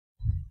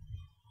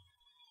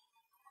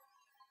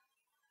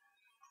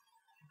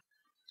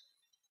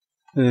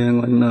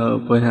Ngọn nở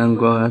bồi hàng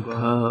qua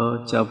thơ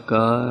chọc cái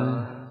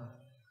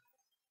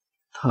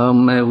thơ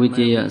mẹ quý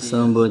chị ạ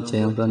xong bố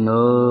chèn và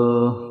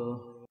nô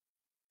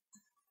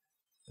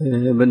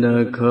bên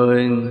đời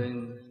khơi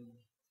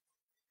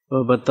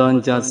ở bát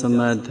tôn cha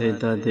samadhi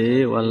ta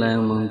đi và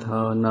lang mong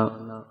thơ nọ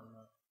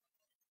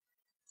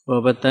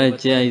ở bát tay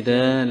chạy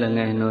đó là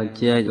ngày nọ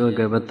chạy ở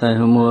cái bát tay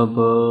hôm mua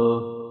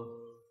bố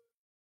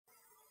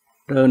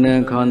rồi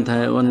nên con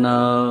thấy ôn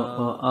nào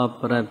ở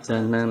ấp rạp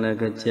chẳng năng là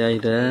cái chạy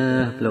đó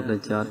lúc đó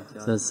chọt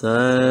sơ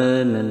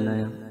sơ nên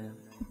này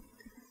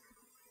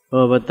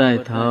ở bát tay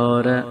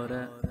thơ đó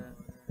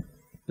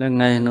là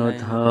ngày nọ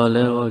thơ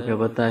lên ở cái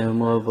bát tay hôm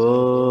mua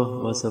bố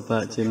và sắp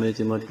phải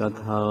chỉ một cái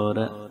thơ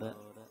đó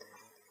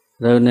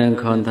rồi nên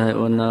con thấy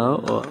ôn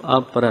nào ở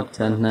ấp rạp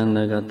chẳng năng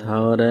là cái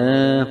thơ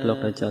đó lúc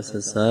đó chọt sơ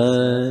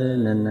sơ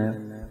nên này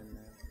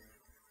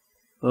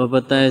ở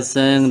bát tay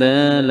sang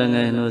đó là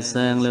ngày nọ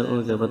sang lên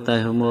ở cái bát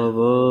tay hôm mua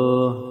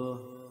bố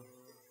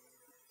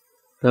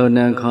rồi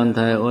nên con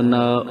thấy ôn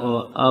nào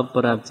ở ấp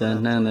rạp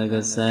chẳng năng là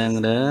cái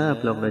sang đó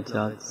lúc đó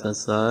chọt sơ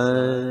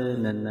sơ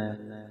nên này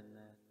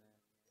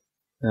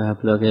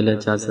lúc cái là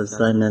chọt sơ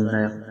sơ nên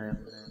này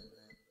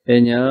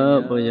bây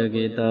nhớ bây giờ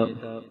kỳ tập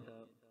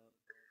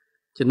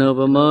cho nó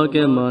bấm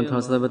cái món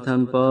thọ sa bát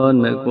tham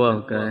pon mẹ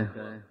qua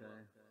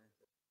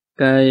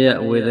cái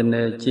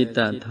vedana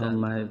chitta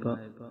tham mai bo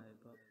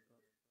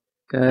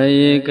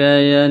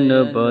cái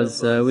no bo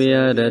sa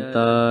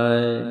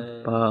viharattai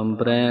pam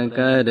prang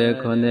cái de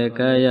khone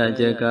cái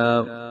je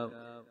ka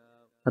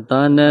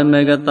atana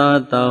megata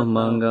tao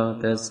manga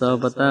te so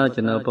pata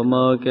cho nó bấm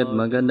cái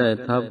mà cái này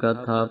tháp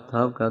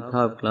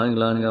tháp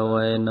lan ga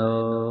way no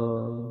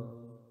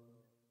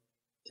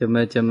chấm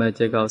mẹ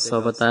chơi cậu so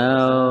với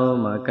tao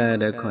mà cái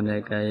để con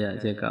này cái vậy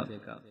chơi cậu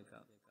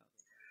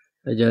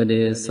bây giờ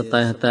đi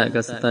style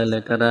cái style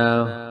lại cái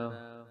đâu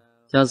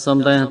cho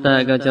xong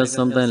tay cho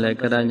xong tay lại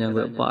cái đâu nhận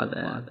việc bỏ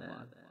đấy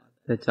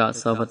để cho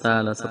so với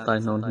tao là style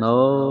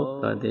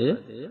nấu rồi đi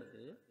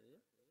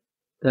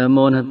để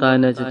môn tay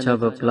này cho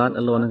vào plot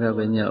luôn cái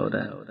về nhậu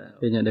đấy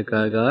về nhận được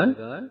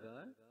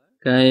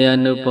cái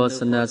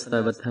anupasana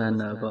style bắt thành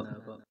nào vậy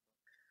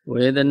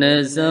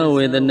Vedane sa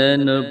vedane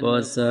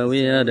nupa sa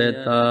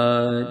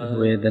viharata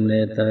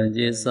vedane ta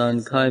jisan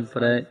khai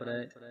prai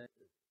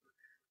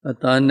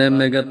atane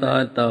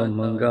megata tao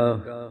manga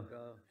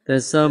te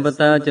sa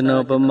bata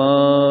chano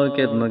pamo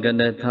ket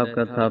magane thap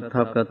ka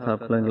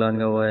thap lan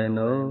ga way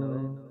no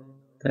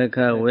te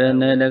kha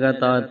vene daga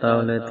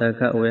tao le te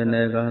kha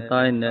vene ga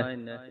tai ne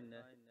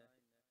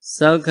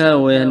sa kha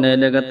vene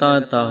daga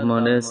tao mo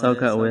ne sa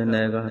kha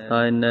vene ga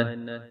tai ne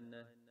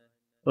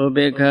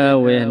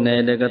Ubekha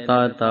vene de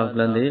kata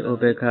taflandi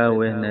ubekha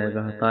vene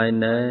gatai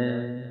ne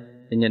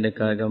inya de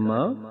ka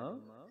mo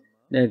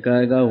de ka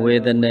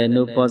vedane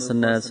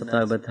nupasana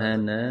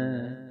satabathana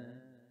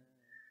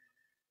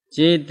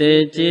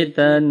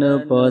chitta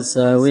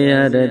nupasa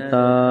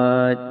viharata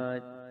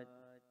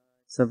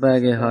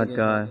sabage hat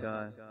ka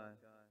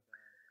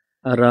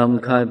aram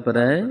khai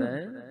pare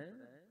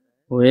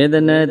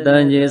vedane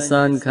tanje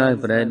san khai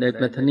pare de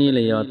klathani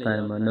le yotai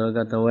ma no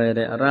ka tawai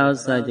de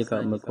arasa ji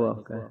ka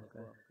makwa ka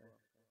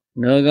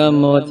Naga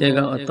mo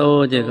chega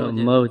to chega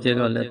mo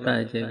chega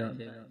leta chega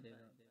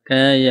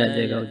kaya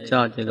chega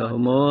cha chega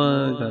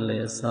mo ka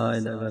le sai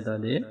da ka ta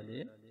di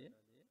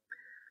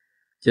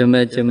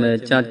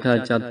chame chat kha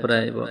chat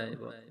prai bo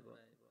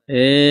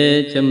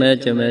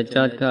chame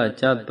chat kha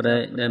chat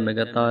prai de me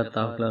ka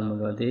ta klan mo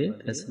ka di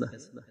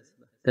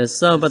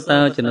tesa pata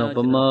chano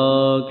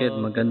pamo ket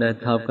ma ka de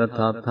thap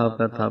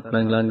ka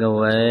lan ga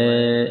we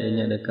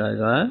nya de ka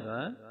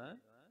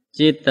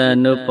chitta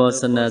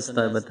nupasana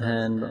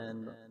satabhathan bo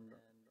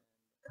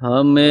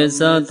Thame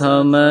sa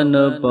thama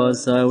nupa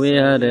sa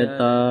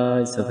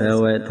viharata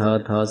Saphawe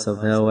tha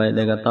saphawe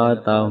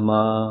degata tao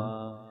ma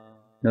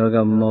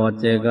Noga mo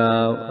che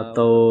gao,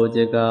 ato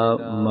che gao,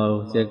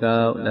 màu che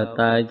gao,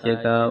 latai che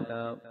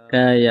gao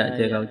Kaya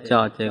che gao,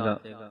 cha che gao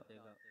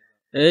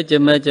Ê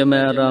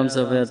cheme ram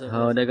saphawe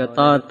tha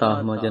degata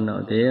tao ma chano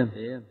di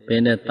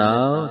Pene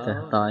tao te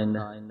tai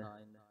na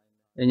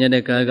Inya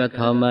dekaga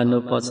thama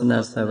nupa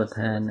sana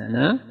sabathan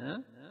na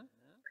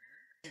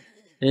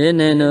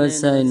Ene no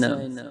sai no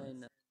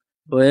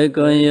Bwe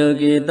con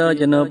yogi to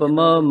chano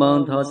pamo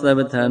mong tho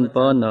sabathan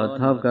po no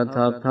thap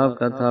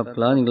ka thap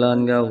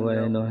lan ga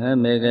we no ha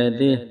me ga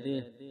di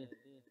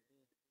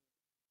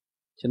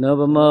chano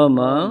pamo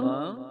mong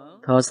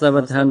tho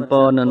sabathan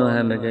po no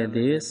ha me ga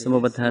di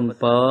samabathan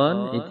pon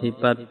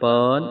ithipat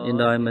pon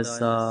indoi ma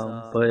song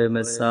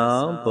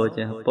po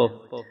che po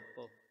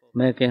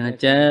me ke ha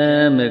cha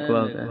me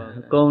kwa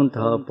con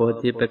tho po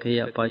thi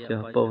pakhiya pa che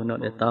po no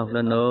de taw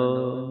la no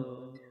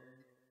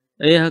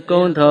Ê ha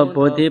con thọ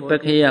bồ thị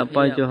bậc hiya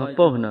pai cho học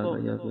bổ nào có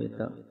yogi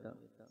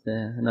ta,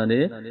 nào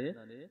đi,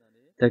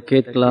 ta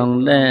kết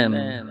lòng đem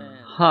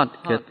hot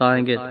cái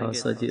tai cái thọ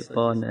sở chỉ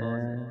pon nè,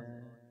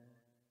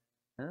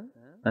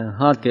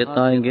 hot cái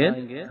tai cái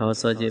thọ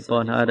sở chỉ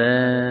pon ha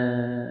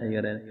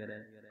đấy,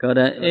 cái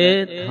đó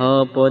ê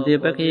thọ bồ thị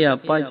bậc hiya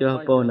pai cho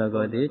học bổ nào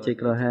có đi, chỉ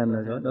có ham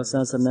nào có, đó sa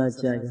sana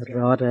chạy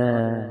rõ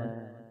ra,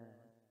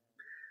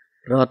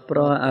 rót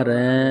pro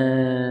are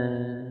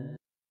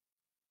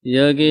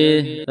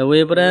yogi tawi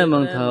pre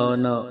mang thao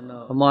no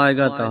amai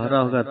ka ta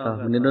rau ka ta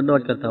mình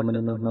đốt ka ta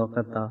mình nó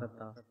ka ta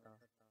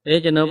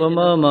ê cho nó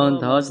bấm mang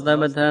thao sai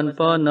bát than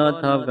po nó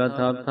tháp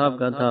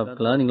ka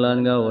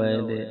lần ga về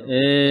đi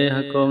ê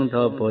ha công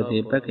thao bồ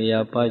thì bách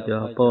ya pa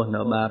cho po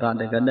nó ba ra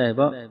để cái đây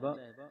po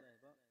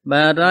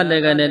ba ra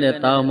để cái đây để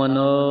tao mà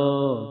nó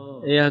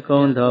ê ha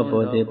công thao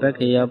bồ thì bách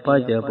ya pa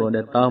cho po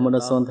để tao mà nó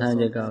son than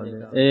cho cậu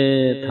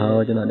ê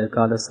thao cho nó để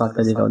cao để sát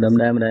cái gì cậu đâm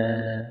đâm đây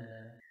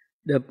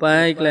để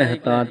bay cái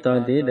ta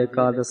tôi đi để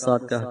cao để sát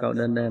cái cậu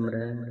đâm đâm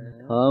đây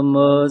thầm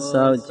mơ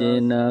sao chỉ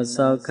na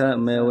sao khác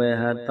mê về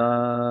hạt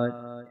ta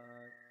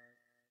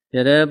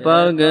giờ để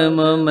bao cái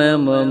mơ mê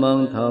mơ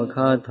mong thọ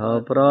khát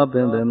thọ pro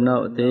bên bên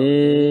nọ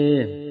đi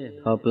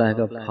thọ lại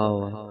cái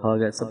thọ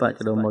cái sắp cho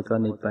đồ một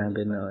con nịp bàn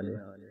bên nọ đi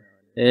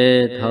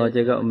ê thọ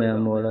chỉ cậu mẹ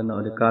mồ là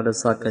nọ đi cao để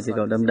sát cái chỉ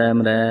cậu đâm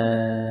đâm đây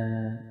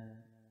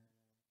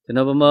cho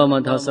nó mơ mà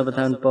thọ sắp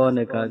than po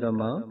này cả cái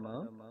máu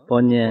po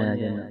nhà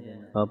cho nó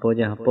thọ po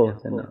nhà po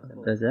cho nó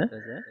được chưa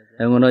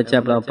em nói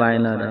chập lao bay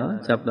là đó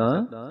chập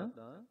đó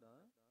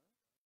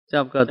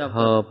chập cái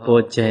thọ po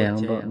chèn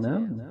bọn nó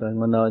rồi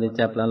mình nói thì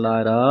chập là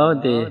lời đó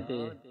thì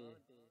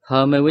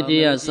thọ mấy cái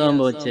gì à xong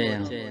po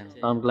chèn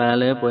tóm lại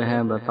lấy po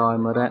ham là tỏi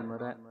mà đấy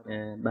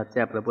đặt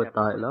chập là po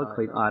tỏi nó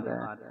khơi ọt đấy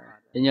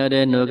thì nhớ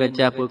đến nửa cái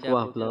chập po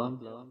quạt lắm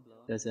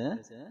được chưa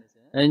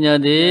anh nhớ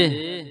đi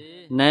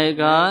này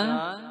có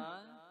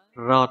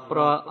rót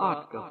pro ọt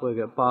cái po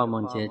cái bao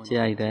mình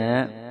chơi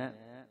đấy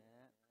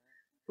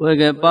po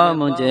cái bao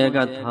mình chơi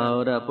cái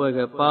thọ đó po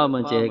cái bao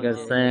mình chơi cái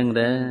sang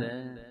đấy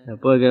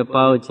bôi cái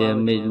bao chè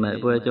mịt mà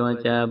bôi cho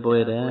cha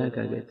bôi đó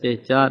cái chè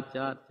chát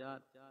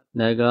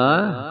này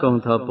có công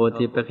thọ bồ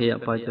thì bác hiệu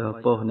bao cho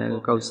bồ này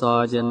câu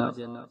so cho nó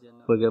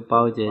bôi cái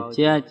bao chè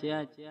chát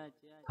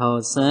thọ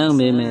sáng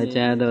mẹ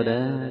cha đâu đó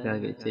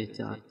cái chè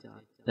chát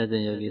đây là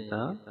nhiều cái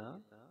đó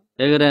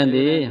cái này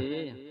đi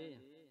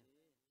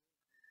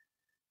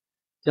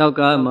cho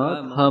cái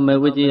mà thọ mẹ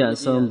quý chị à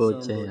xong bồ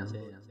chè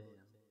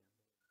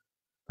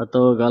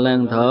tôi có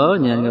lang thở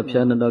nhà ngập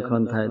chân nó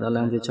không thấy đó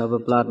lang chỉ cho vào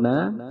plat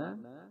nữa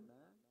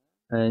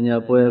nhờ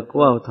bùi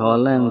qua thọ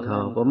lang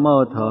thọ có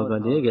mò thọ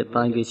còn đấy cái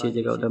tay cái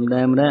gì cậu đâm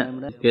đâm đấy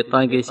cái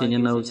tay cái gì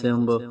nhân đâu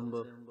xem bố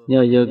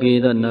nhờ giờ kia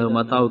đó nợ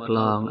mà tao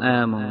còng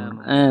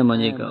mà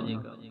như cậu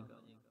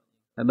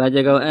ba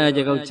giờ cậu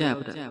giờ cậu chạp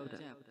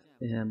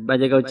ba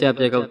giờ cậu chạp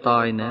giờ cậu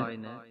tỏi nữa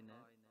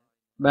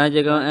ba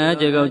giờ cậu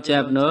giờ cậu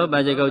chạp nữa ba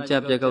giờ cậu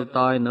chạp giờ cậu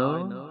tỏi nữa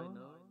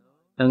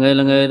là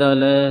người đó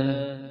là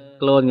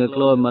người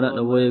clone mà đó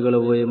là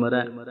vui mà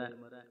đó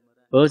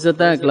bữa sau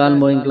ta clan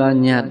môi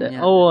clan nhạt để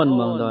ôn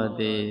mong đòi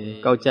thì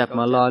câu chạp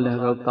mà lo là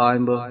câu tỏi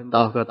bữa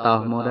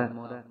tàu mà đó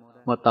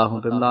mà tàu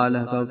không phải lo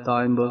là câu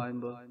tỏi bữa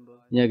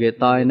nhờ cái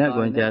tỏi nữa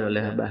còn cha rồi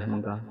là bà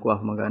mong có quạt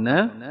mong có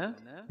nữa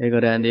cái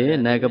cái đấy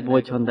này cái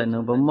bôi chôn tại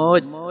nó bấm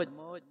môi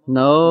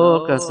nấu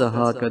cái sờ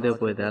hot cái điều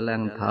bôi tại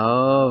làng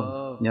thảo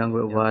nhang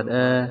bôi vợt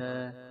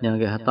nhang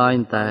cái tỏi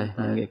tài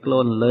nhang cái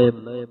clone lép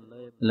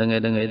là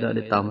người đó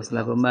để tàu mà sẽ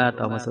làm ma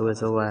tàu mà sơ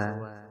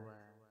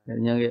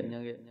nhang cái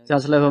cha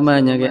sẽ làm ma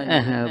nhang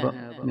cái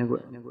nhang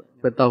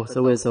cái tàu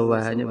sơ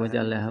nhang cái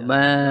cha là ba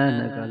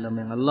là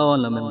mình lo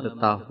là mình tự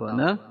tàu của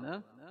nó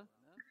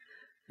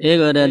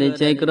ego đã đi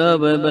chơi cờ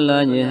với bờ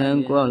la như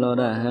hàng qua lo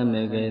đã hàng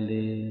mấy cái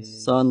đi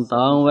son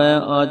tàu về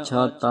ở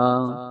chợ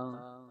tàu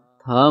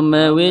thầm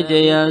mê vi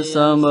chơi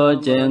sớm ở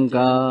trên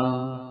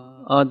cao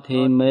ở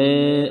thì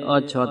mê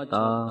ở chợ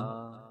tàu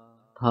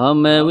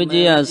thầm mê vi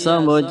chơi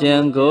sớm ở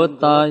trên cổ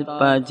tay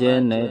ba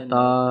trên này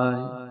tay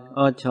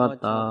ở chợ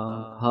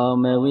tàu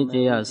thầm mê vi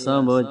chơi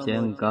sớm ở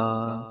trên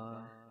cao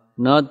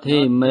nó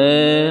thì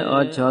mê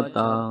ở chợ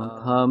tàu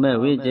thầm mê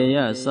vi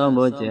chơi sớm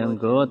ở trên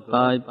cổ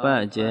tay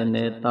ba trên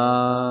này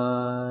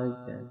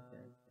tay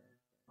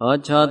ở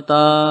chợ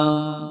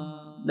tàu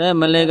để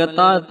mà lấy cái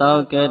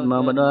tàu kết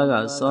mà bắt đầu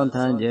cả son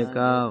than dễ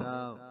cao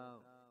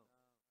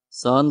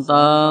son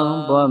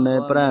tàu bỏ mẹ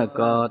pra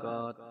cọt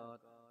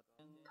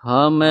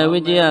thầm mẹ vi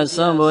chơi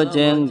sớm ở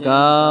trên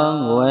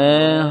cao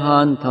quê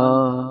hòn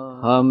thọ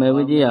thầm mẹ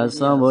vi chơi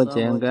sớm ở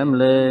trên cam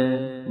lê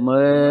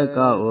mê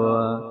cao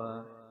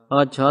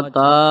ở chợ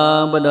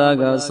tàu bắt đầu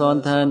cả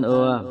son than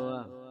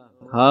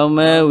thầm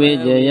mẹ vi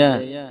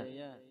chơi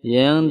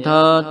yên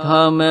thọ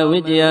thầm mẹ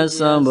vi chơi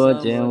sớm ở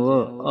trên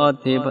vô ở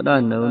thì bắt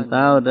đầu nung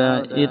tao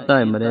ra ít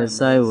tay mà để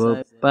sai vô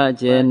ba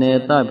trên này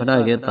tay bắt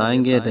đầu cái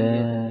tay kia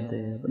để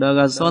bắt đầu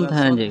cả son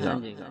than gì cả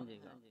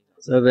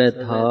rồi về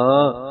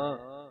thọ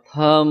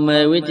thầm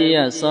mẹ vi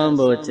chơi sớm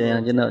ở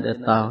trên cho nó để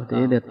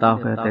tao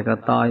phải để cái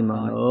tay mà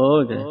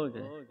nó cái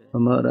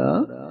mà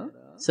đó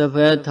rồi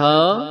về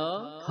thọ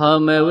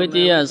thầm mẹ vi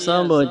chơi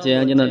sớm ở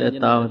trên cho nó để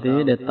tao phải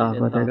để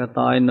cái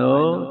tay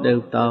nó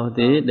đều tao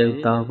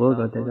vô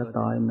cái cái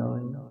tay nó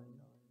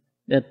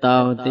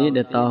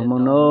để tao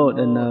mong nó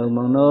để nợ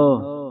mong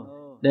nó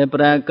để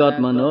pra cọt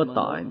mong nó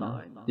tỏi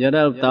giờ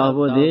đâu tao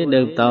vô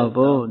đều tao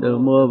vô đều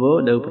mua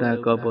vô đều pra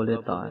cọt vô để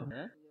tỏi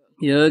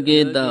giờ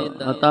kia tao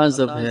ta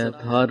sập hè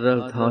thọ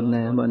rồi thọ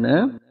này mà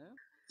nữa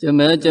chấm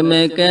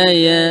mẹ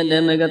cái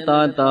để mẹ cái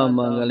tao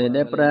mà cái này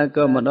để pra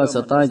có mà đó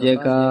sợ tai gì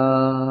cả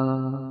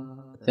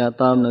cha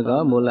tao nó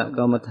có mua lại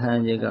có mà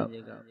than gì cả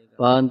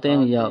bạn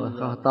tên giàu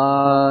có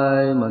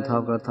tai mà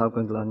thao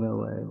cái lần như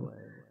vậy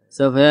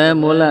sợ phải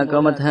mua lại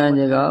có mà than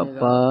gì cả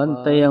bạn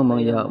tên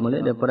mà giàu mà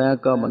để pra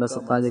có mà đó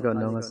sợ tai gì cả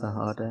nó mà sợ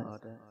hết đấy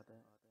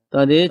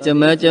tao đi chấm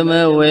mẹ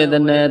về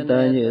đến đây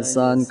tao như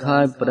san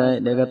khai pra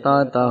để cái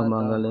tao mà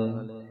cái này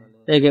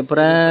để cái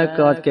pra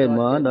có cái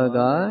mà đó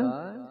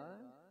cái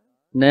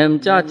nem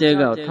cha chế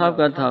gạo tháp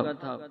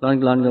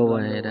lần cái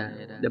vậy đó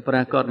để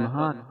pra có mà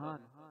hết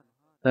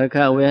tại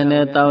khá về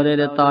nè tao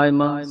để tai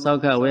mà sau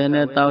khá về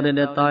nè tao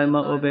để tai mà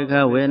ô bê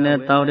khá về nè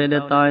tao để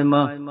tai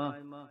mà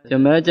cho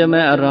mẹ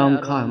aram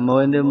khá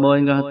môi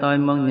ngã tai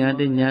mà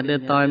nhà để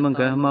tai mà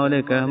cả mau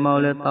để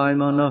tai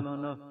mà nó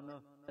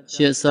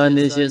siết san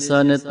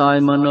để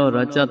tai mà nó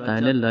ra chát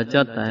tai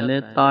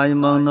để tai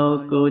mà nó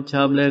cú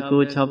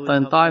chắp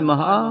tai mà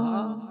ha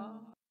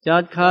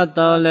chát khá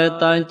tao để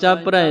tai chắp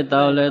rei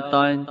tao để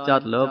tai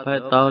chát lốp hay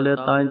tao để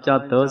tai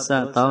chát tổ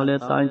sa tao để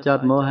tai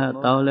chát mô ha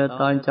tao để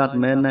tai chát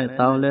mẹ này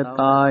tao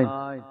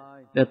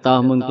để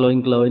tao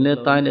mừng lôi để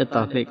tai để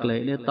tao klik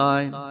để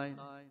tai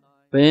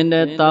bên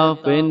để tao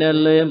bên để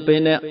lên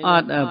bên để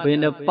át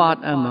bên để phát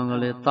mà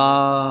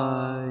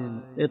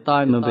để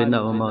tai mà bên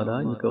nào mà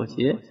đó như câu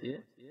chuyện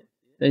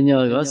để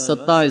nhờ có sát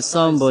tai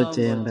xong bộ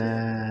chuyện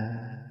là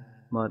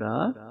mà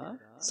đó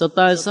sát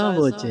tai xong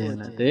bộ chuyện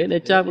là để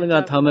chắc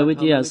là thầm mấy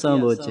cái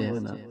xong bộ chuyện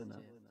là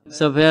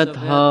sắp hết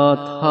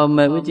thầm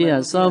mấy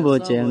cái xong bộ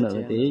chuyện là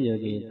để giờ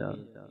gì đó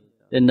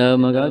để nợ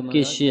mà có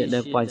cái chuyện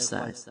để phải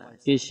sai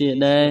cái chuyện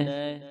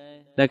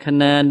để khả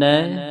năng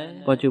để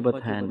bao nhiêu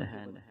bát hàng đấy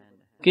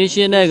cái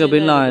chuyện này có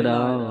bên ngoài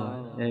đâu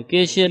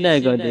cái chuyện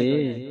này có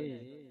đi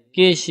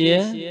cái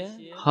chuyện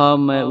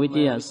thầm mấy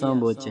cái xong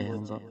bộ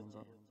chuyện đó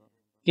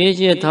cái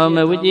chuyện thầm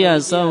mấy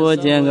cái xong bộ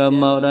chuyện có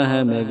màu đó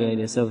hay mấy cái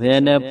đi sắp hết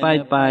để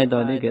bay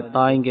đó đi cái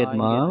tai cái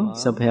máu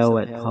sắp hết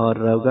vậy thò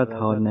râu cái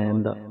thò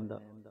ném đó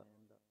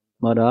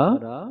mà đó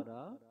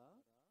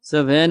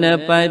sắp hết để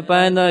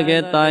bay đó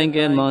cái tai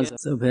cái máu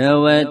sắp hết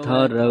vậy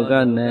thò râu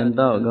cái ném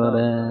đó có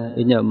đấy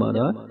ý nhớ mà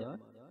đó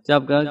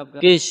chấp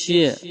cái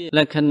chuyện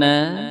là khả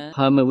năng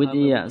thầm mấy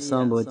cái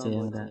xong bộ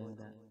chuyện đó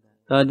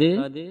đó đi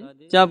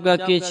chấp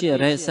cái chuyện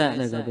rải sát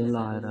là cái bên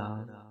ngoài đó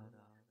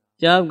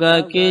chấp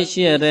cái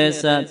chuyện rải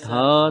sát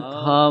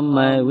thầm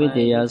mấy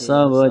cái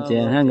xong bộ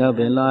chuyện hàng cái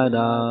bên ngoài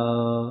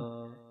đó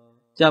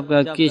chấp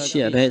cái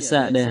chuyện rải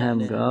sát để ham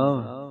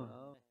go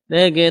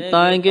để cái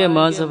tai cái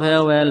món sắp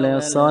hết về là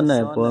son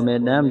này của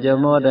mình đam cho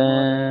mua đây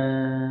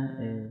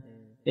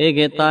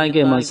cái tai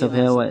cái món sắp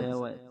hết về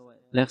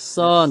là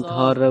son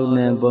thò râu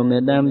này của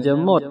mình đam cho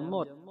một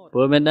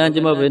bố mẹ đang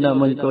cho mình làm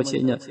một câu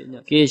chuyện nhở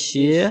cái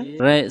chuyện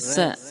rải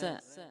sát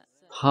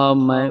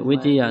thầm mấy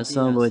cái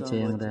xong bộ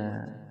chuyện đó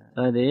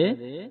ở đấy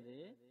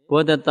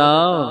bố ta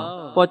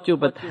tao bố chú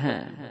bát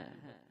hàng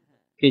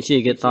cái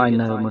chuyện cái tai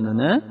nào mà nó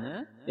nè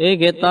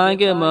cái tai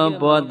cái mà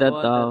bố ta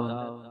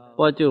tao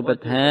bố chú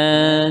bát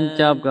hàng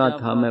chấp cái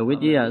thầm mấy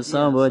cái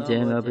xong bộ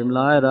chuyện ở bên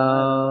lại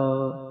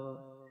đâu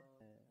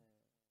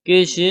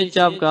cái chuyện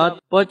chấp cái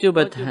bố chú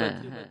bát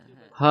hàng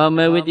thầm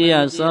mấy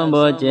cái xong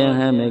bộ chuyện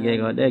hay mấy cái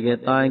gọi để cái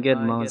tai cái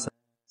mong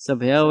sắp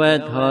hết về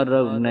thọ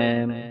râu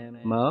ném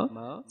mở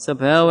sắp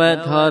hết về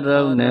thọ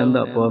râu ném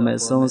đó bố mẹ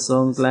song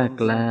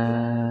là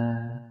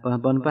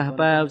bọn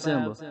ba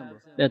xem bộ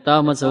để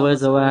tao mà sờ về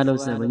đâu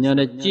xem bộ nhớ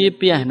để chi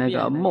bia này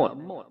có một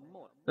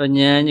rồi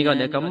nhà như gọi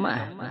để cắm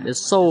mạ để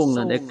song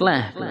là để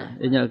là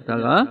để nhớ tao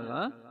đó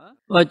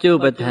bố chú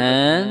bát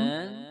hàng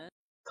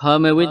thọ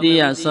mấy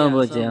cái xong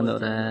bộ chuyện đó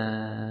ra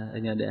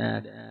để nhớ để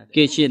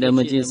cái chuyện để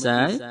mình chia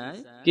sẻ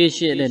cái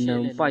chuyện để nó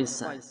phải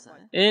sai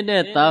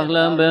để tao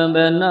làm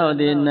bên nào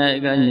đi này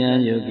cái nhà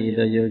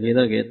yogi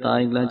đó cái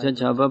tai là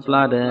cho bắp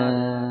lá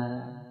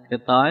cái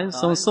tai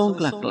song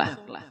lạc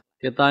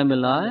cái tai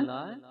mình nói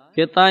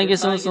cái tai cái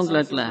song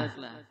lạc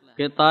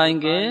cái tai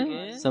cái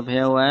sập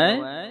heo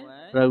ấy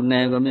rồi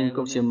nè của mình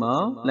cũng sẽ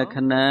mở là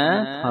khả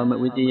năng thọ một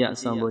cái gì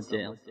xong bộ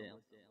chuyện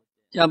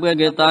trong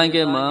cái tai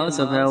cái mở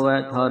sập heo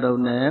ấy thọ đầu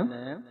ném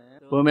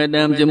bố mẹ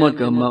đem cho một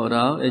cái màu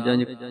đó để cho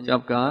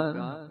chọc cá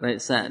rải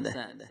sạ đây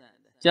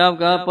chọc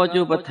cá bó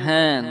chú bát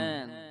hàng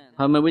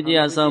hàm mấy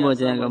cái xong bộ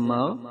chuyện cầm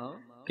máu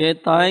cái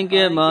tai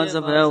cái mà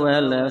sắp hết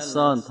về là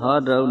son thọ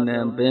râu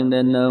ném bên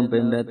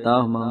để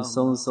tao mong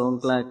song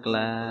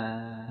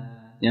là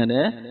nhớ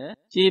đấy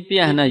chi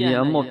bia này gì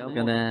ở một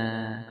cái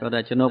này có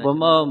đại cho nó bấm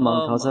mong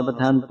thọ sắp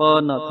than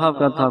po nó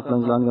thọc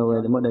lần cái về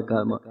để một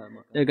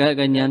để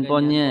cái nhàn po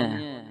nha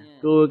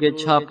cô cái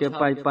chop cái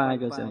pai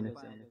cái xem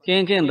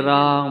này khen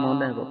rong mong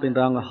đây có bên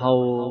rong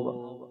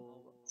hầu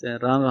sẽ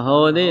rong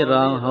hầu đi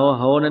rong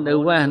hầu nó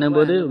đâu qua nó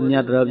bữa đấy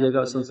nhặt rập cho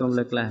cậu song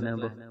là nó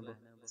bữa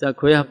sẽ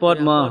khuya pot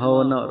mà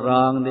hầu nó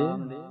rong đi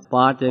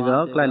phát cho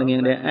cậu lại là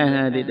nghiêng để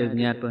ăn đi được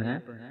nhặt rồi hả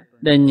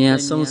để nhặt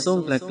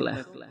song là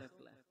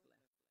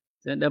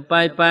sẽ để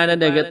pai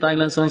để cái tay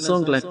lên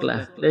song là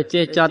để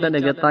che chặt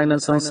để cái tay lên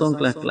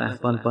song là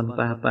phần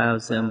pa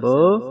xem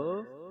bố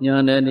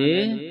nhờ này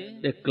đi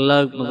để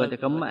club mà gọi để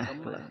cắm mạ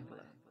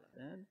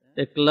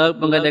để lợp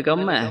bằng cái để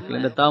cấm mạc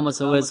để tao mà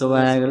soi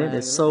cái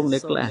để xông để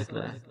lạc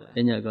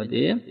để nhờ có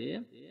tiếng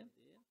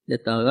để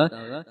tao đó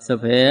sắp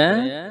hè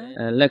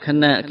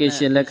lakhana cái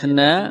xe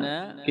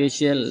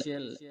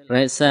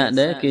rải xa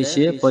để cái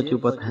xe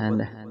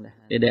pochupathana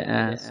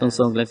để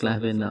song lạc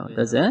bên nào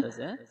ta sẽ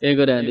cái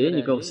cái đấy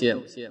như câu chuyện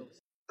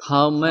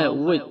thao mẹ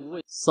uy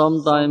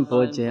sometime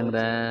po chèn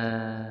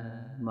ra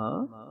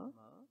mở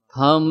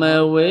thao mẹ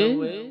uy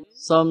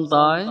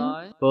sometime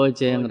po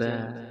chèn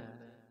ra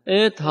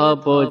ít thao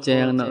po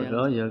chèn nó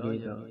có giờ gì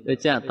đó để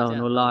trả tàu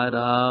nó lại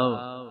đâu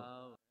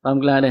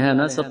tạm là để hà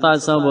nó sắp ta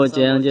xong po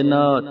chèn chứ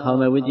nó thao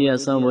mẹ uy chia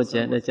xong po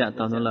chèn để trả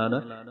tàu nó lại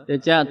đó để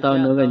trả tàu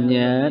nó gần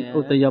nhà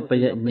út tôi dọc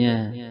bây giờ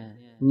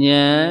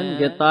nhà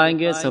cái tai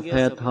cái sập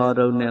hè thao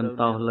rồi ném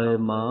tàuเลย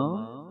mở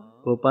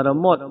của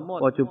paramot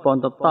của chụp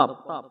pon tập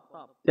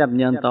chấp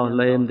nhận tàu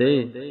lên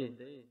đi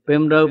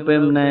pem đâu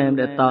pem này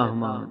để tàu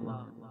mà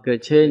cái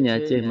chế nhà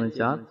chế mình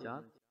chót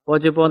có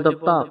chụp pon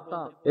tập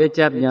để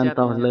chấp nhận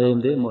tàu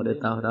lên đi một để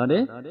tàu đó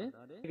đấy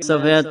sau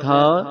khi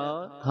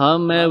thở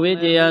mẹ viết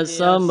gì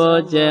sớm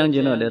bữa chén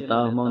chỉ nói để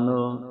tàu mong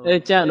nó để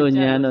chắc đồ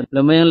nhà nó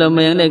làm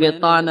mình để cái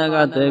tai nó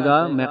cái thế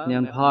có mẹ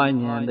nhận phai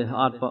nhà để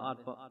hot bỏ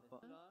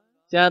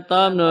cha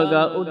tôm nữa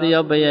cả út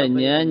tiêu bây giờ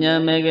nhẹ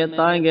mấy cái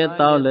tai cái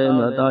tàu lên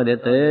mà tàu để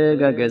thế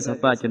cái sắp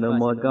phát cho nó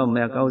một cái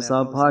mẹ câu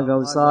sao phá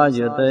câu sao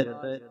giờ thế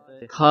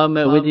thao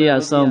mẹ viết gì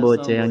xong bữa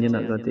chén như nó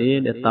có tí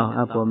để tàu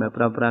áp mẹ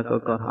pra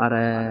có hà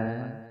ra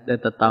để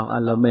tàu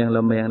làm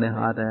mình để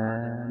hà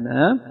ra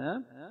nữa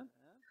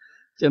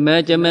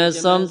cho mẹ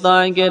xong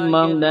tai kết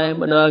mong đây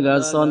bữa đó cả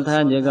son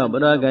than giờ cả bữa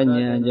đó cả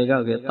nhà giờ cả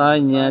cái tai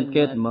nhà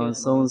kết mong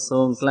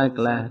song clack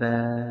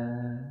ra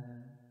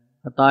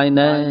tai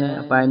này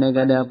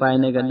cái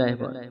đây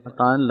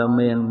tai là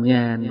miệng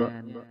nhàn bộ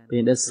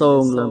bên để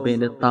sông là bên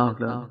để tàu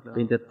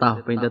bên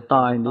để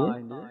tai đi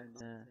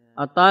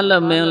tai là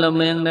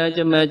miệng đây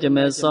cho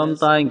mẹ xóm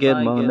tai kết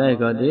mong đây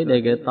có đi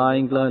để cái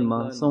tai lên mà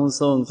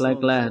song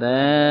clack ra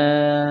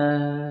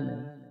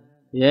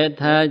ye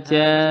tha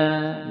cha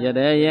ye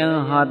để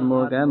yang hot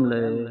một cam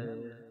lệ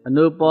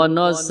anu pon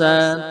nó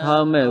sa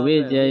thao mẹ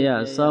vi che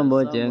ya xóm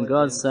bộ chuyện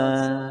có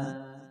sa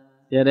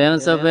giờ đang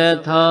sắp về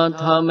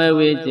thọ mê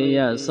vi chỉ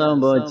ya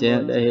xong bộ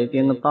chuyện để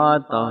kinh to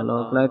tỏ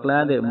lột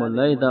lạc để một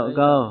lấy tạo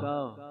câu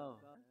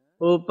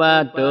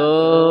upadu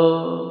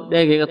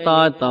để cái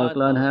to tỏ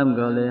lên ham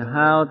gọi là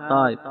hao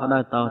tỏi phá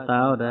đa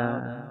tao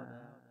ra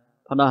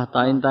phá đa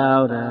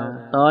tao ra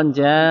tôn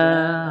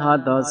cha họ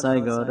tỏ sai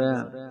gọi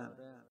ra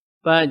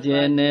ba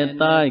chế nê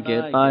tai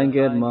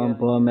cái mong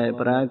bố mẹ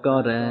pra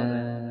có ra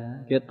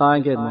cái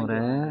tai cái mong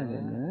ra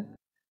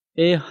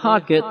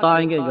hát cái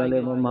tai cái gọi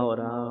là màu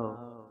đâu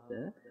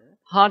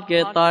hát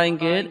cái tai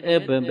cái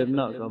bem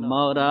nó có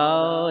màu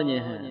đâu nhỉ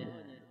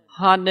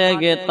hát để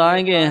cái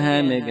tai cái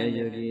hai mấy cái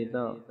gì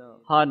đó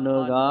hát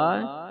nó có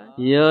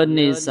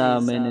yoni sa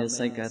mene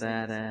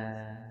sakarara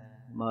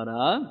màu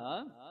đó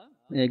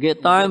cái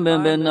tai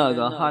bem nó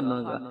có hát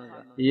nó có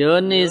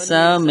yoni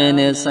sa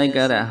mene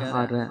sakarara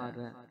hát ra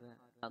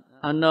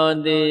anh nói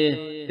đi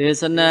để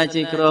sinh ra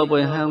chỉ có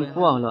bởi hàng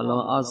qua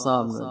là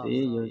asam rồi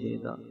đi gì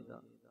đó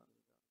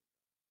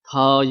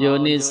thọ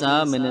yoni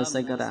sa mene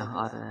sakarara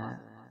hát ra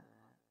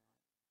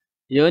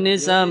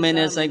Yonisa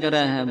mene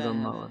sakara ham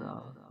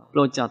gamora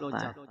lo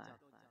chatta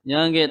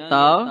yang ke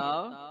tao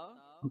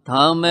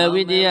thao me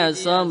vidya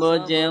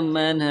sambo chen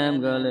man ham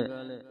gale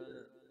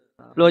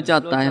lo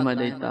chatta ma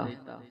de tao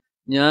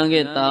yang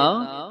ke tao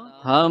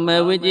thao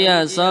me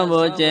vidya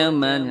sambo chen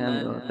man ham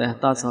go ta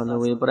ta so lo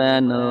vi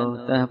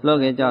prano ta lo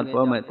ke chat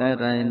po me tai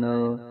rai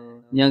no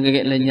yang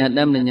ke le nya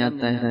dam le nya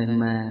tai rai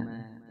ma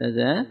ta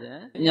ja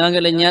yang ke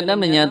le nya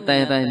dam le nya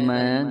tai rai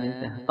ma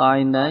tai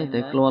dai te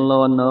klon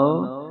lon no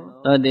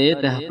đó để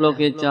ta học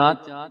cái chát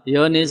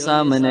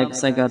yonisa mene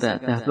sakara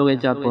ta học cái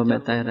chát của mẹ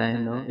tay này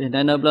nó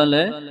đây nó bao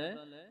lệ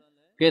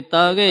cái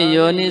tao cái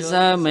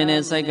yonisa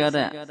mene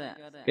sakara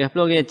cái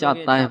học cái chát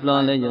tay học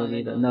lệ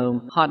yogi đó nó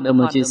phát được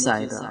một chiếc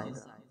sai rồi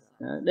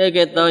đây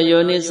cái tao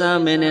yonisa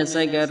mene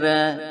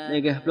sakara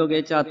đây cái học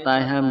cái chát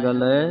tay ham gọi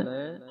lệ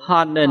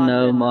phát được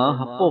nó mà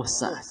học bổ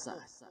sai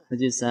một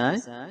chiếc sai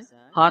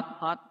phát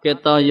cái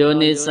tao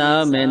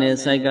yonisa mene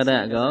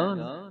sakara đó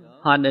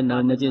hát đến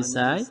nơi mà chỉ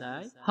sai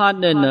hát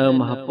đến nơi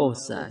mà hấp bổ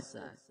sai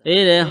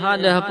ý để hát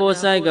để hấp bổ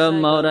sai cái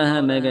màu ra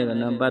hai mấy cái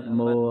nó bắt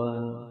mùa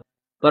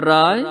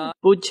parai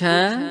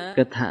pucha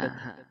cái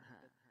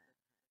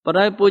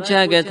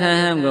tha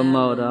ham cái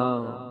màu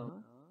đó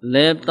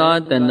lép to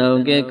tình đầu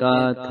cái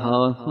cả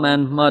thọ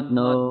man mất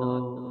nô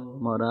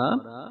màu đó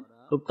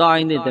lúc to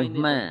đi từ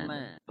mà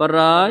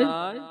parai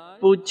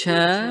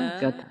pucha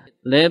cái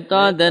lép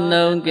to tình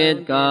đầu cái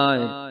cả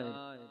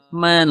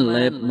man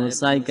lep no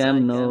sai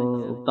cam no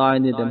tai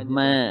ni the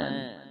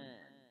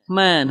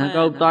man ha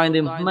câu tai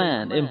ni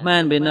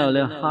man bên nào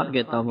le hot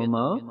cái tao mà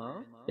mở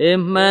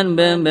man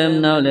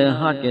bem nào le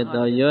hot cái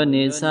tao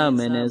yoni sa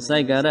mene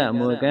sai cara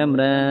mo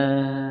camera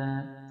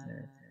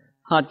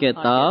hot cái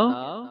tao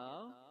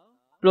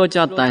lo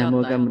cho tài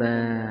mo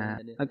camera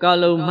câu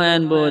lu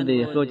man bo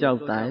đi lo cho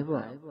tài bo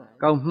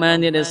câu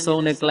man đi để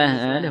sông để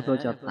kla để tôi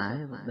chặt tải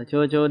để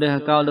cho để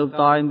câu lưu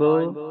tỏi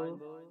bố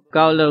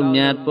câu lưu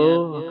nhạt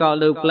bố câu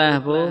lưu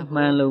kla bố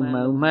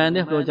man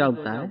để tôi chặt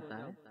tải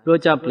tôi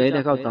chặt lấy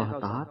để câu tỏ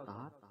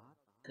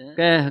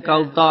cái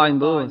câu tỏi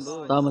bố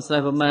tao mà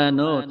sai man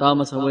nó tao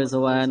mà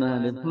sai nó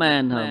để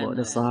man hả bộ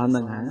để xóa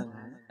năng hả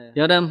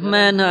giờ đem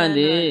man hả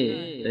đi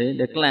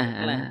để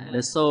kla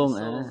để sông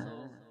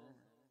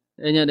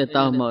để nhớ để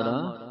tao mở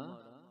đó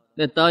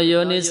để tao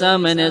vô ní sao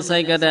mình để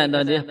xây cái đàn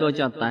đó đi tôi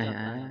chặt tài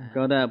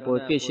có đã bồi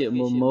cái sự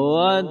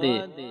múa thì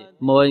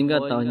môi cái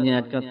tao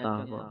nhạt cái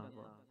tao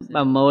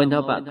bà môi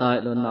nó bà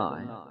tỏi luôn nổi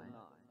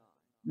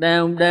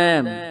đem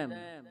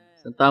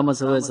tao mà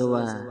sửa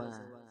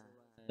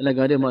là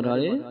gọi đi một đó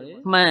đi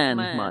man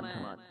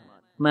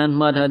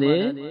mật hả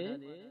đi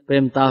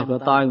bên tao có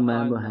tỏi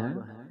mà bữa hả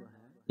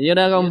giờ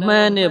đó con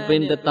man này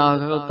bên tao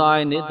có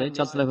tỏi này để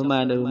chặt lại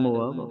mà được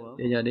múa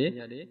bây giờ đi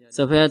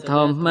sẽ phải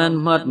thom man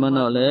mật mà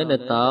nó lấy để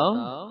tao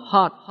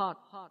hot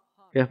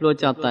cái lúa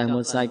chặt tại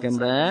một sai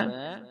camera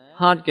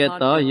hot cái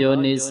tao vô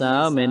ní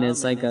sao mình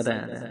sai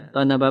camera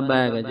tao nằm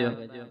ba cái chưa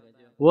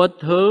what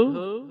thứ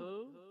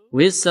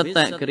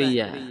visata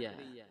kriya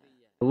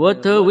what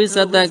thứ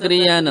visata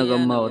kriya nó có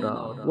màu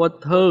đó what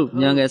thứ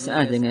nhà cái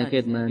sao thì nghe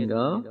kết mà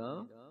đó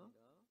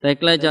tại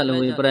cái chặt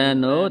lùi brand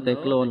nó tại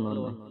clone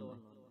nó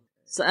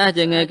sao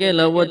thì nghe cái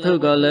là what thứ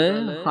gọi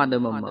là hot được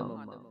màu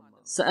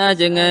sao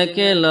thì nghe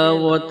cái là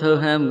what thứ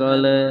ham gọi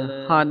là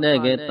hot để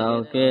cái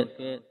tao cái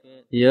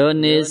yo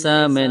ni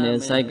sa mene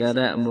sai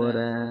kara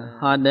mura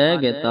hot để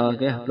cái tao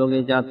cái lô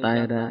cái cho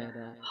tài ra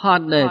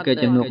hot để cái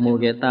chân ngọc mù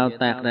cái tao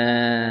tạc ra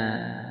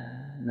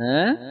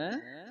nè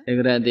cái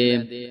ra đi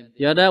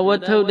giờ đó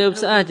vật thu đều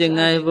xa chừng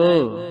ngày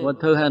vô vật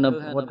thu hay là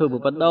vật thu bộ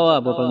bắt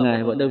đầu bộ bằng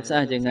ngày vật đều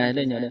xa chừng ngày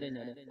đấy nhở đấy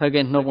phải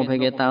cái ngọc một phải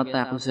cái tao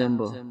tạc cũng xem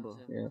bộ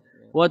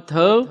vật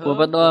thu bộ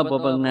bắt đầu bộ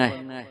bằng ngày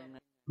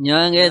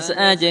nhớ nghe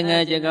xa chừng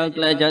ngày chỉ có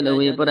cái cho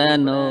đuôi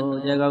prano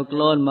chỉ có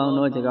clone mong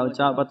nó chỉ có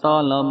cho bắt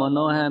to lo mong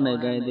nó hay mấy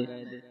cái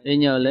đi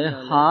nhớ lấy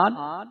hot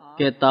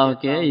cái tao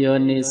cái yo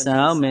ni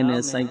sao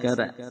mene sai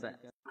kara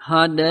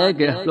hot để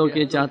cái lô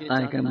cái cho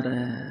tài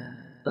camera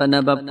tao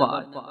nè bắp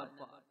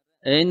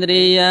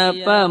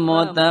Indriya pa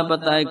mota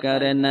patai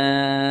karena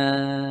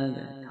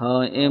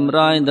thôi em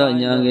roi đợi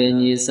nhờ người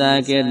nhị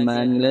sa kết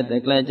mạng lên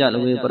tại lại chặt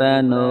vi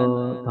prano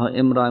thôi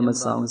em roi mà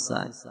song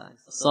sai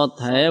sốt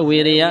thể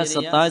viriya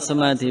satai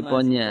samadhi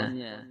ponya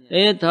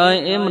thôi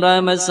em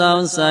roi mà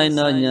song sai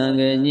nó nhờ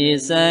người nhị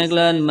sa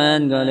lên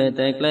mạng gọi lên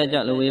tại lại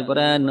chặt vi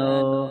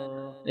prano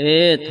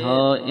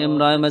thôi em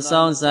roi mà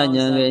song sai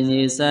nhờ người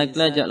nhị sa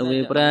lại chặt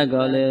vi prano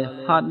gọi lên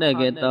hot để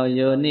cái tàu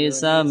yo ni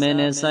sa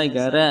mene sai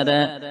kara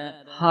ra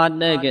hot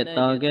để cái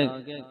tao cái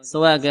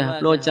số cái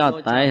lô chặt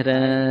tài ra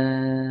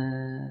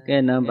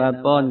cái nằm bát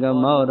pon cái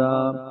màu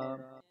đó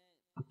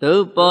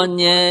từ pon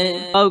nhẹ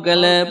bao cái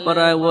lệ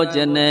parai vô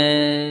chân này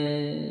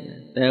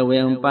để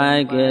quyền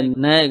bài cái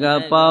này cái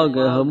bao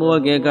cái mua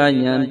cái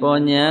nhận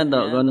pon nhẹ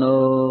đó cái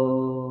nô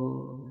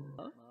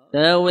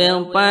để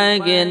quyền bài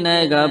cái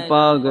này cái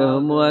bao cái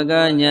mua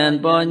cái nhận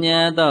pon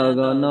nhẹ đó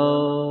cái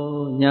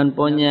nô nhận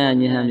pon nhẹ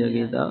như ham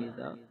gì đó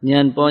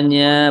nhân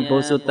ponya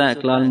posuta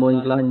klan môi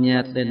klan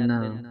nhạt đến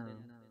nào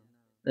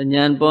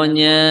nhân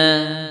ponya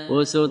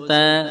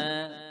posuta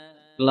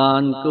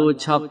klan cu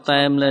chop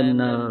tem lên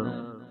nào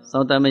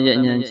sau ta mới dạy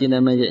nhàn chi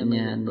này mới dạy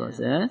nhàn đó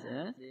sẽ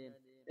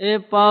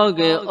bao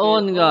cái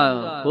ôn gà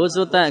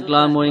posuta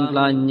klan môi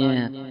klan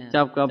nhạt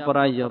chop cái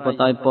prayo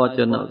patai po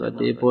cho nó cái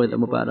đi po ta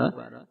một bà đó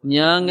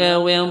nhớ nghe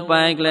quen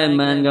bài cái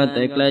man cái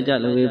tệ cái chặt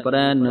lui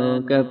prano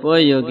cái po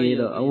yogi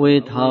đó quy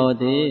thao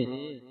thì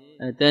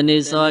tên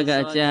đi soi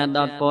cái cha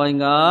đọt poi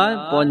ngó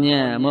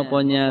ponya một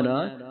ponya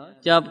đó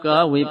chấp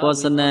có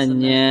vipassana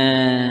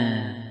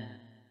nhà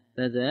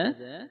thế thế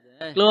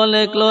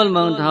clone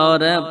mong thầu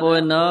đó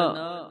poi nó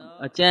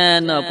cha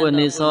nó poi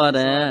đi soi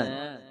đó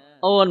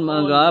ôn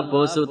mà gõ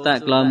posutta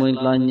clone mui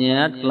clone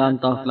nhát clone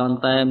to clone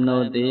tem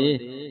nó đi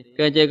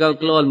cái chơi câu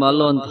clone mà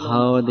lon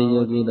thầu đi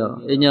yogi đó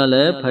ý nhớ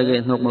lấy phải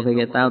cái nộp một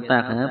cái tao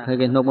tạc hả phải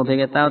cái nộp một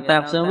cái tao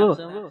tạc xem vô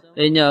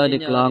ý nhớ đi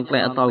clone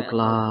cái tao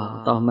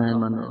clone tao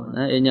man mà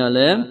nó ý nhớ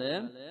lấy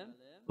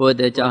vừa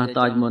để cho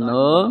tao một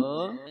nó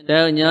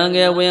theo nhớ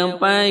nghe quen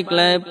bài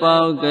cái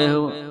bao cái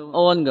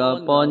ôn gõ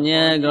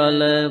ponya gọi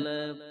là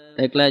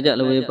để cái chợ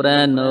lui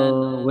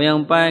prano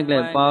quen bài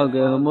cái bao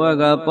cái mua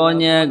gõ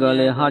ponya gọi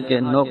là hot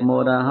cái nộp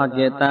một ra hot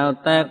cái tao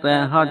tạc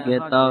ra hot cái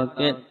tao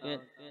cái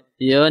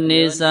yo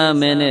ni sa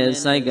mene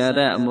sai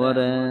kara mua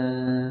ra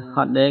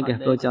hot để cái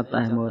tôi chặt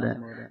tay mua ra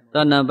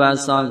tao nằm ba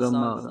so cái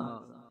màu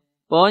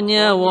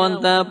ponya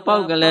wanta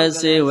pau cái lệ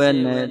si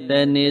wen này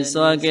tên ni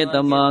so cái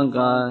tao mong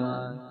coi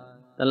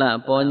ta là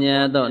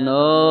ponya đó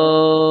nó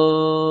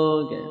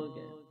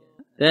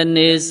tên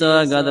ni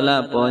so cái ta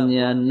là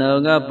ponya nó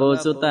cái bố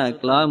số ta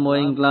klar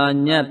môi klar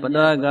nhát bắt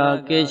đầu cái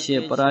cái gì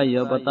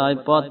prayo bắt tay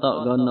pot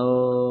đó cái nó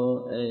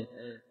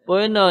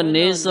Poi no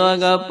ni so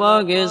ga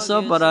pa ge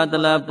so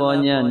paratala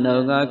ponya no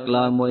ga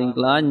kla mui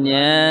kla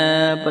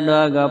nya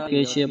pada ga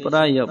ke shi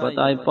prayo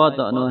patai po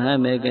to no ha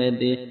me ge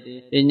di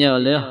in nhau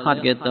lẽ hot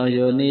cái tàu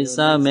yo ni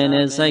sa mẹ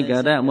nè say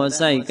cả ra một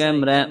say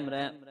camera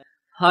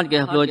hot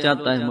cái flow chặt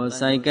tay một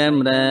say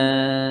camera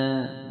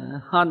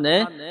hot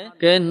đấy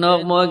cái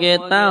nọc một cái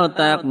tao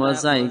tạc một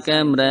say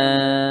camera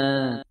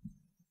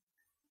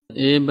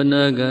ibn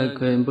ga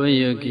khuyên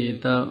bơi yo kỳ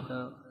tao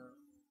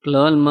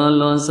lon mà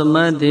lon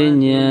samadhi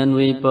nhàn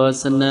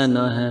vipassana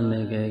nó hay mẹ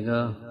cái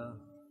go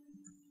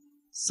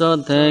so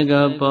thế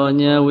ga bỏ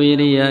nhà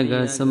viriya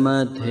ga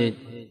samadhi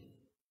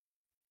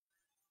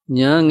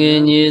nhớ nghe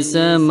nhị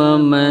sa mơ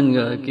man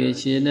ga kỳ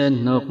chi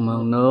đến nọc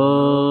mong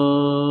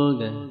nô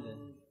ga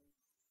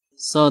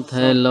so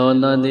thế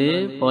lon đó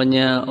đi bỏ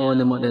nhà ô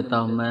đi một đề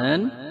tàu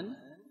man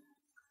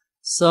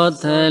so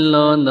thế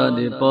lon đó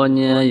đi bỏ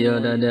nhà giờ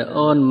đã để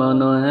ôn mong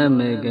nó hay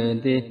mẹ cái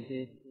đi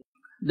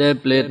để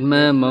plate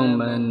mà mong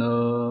man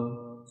nô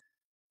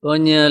bỏ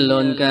nhà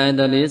lon cái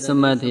đó đi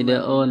samadhi để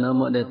ôn ở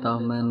một đề tàu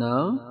man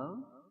đó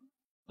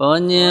bỏ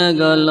nhà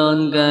go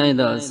lon cái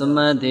đó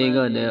samadhi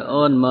go để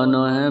ôn mà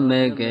nó hay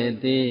mẹ cái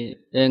đi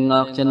để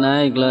ngọc chân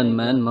ai lên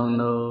man mong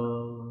nô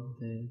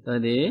tới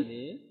đi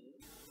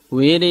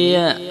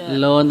viriya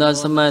lon đó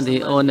samadhi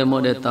ôn ở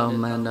một đề tàu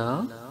man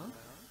đó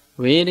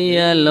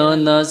viriya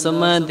lon đó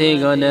samadhi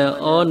go để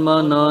ôn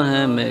mà nó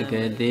hay mẹ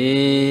cái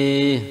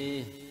đi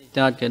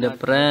chặt cái đập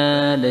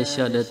ra để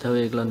cho để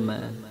thôi lên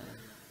man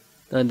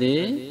tới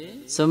đi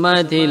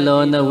samadhi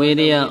lon đó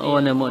viriya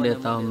ôn ở một đề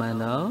tàu man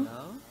đó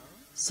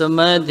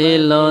samadhi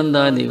lon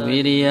da di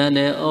viriya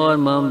de or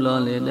mom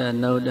lon le da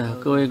no da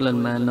koi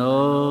klan man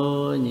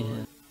no nhỉ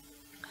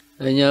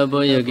nhớ bộ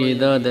yogi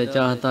đó để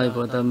cho tay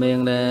bộ tâm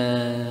miệng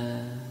đây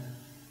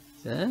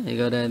thế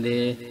cái đó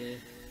đi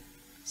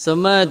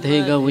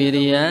samadhi ka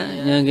viriya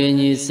nhớ cái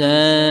nhị sa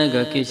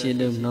ka kishi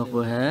đừng nộp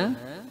bộ ha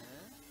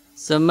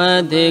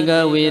samadhi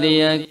ka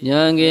viriya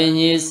nhớ cái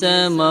nhị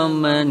sa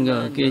mong man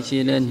ka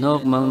kishi đừng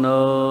nộp mong no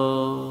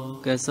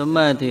cái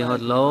samadhi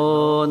hot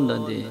lon đó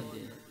đi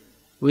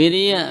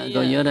viriya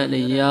có nhớ đã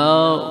đi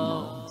giàu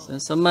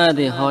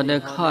samadhi họ đã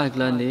khai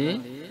lên đi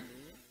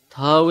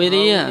thọ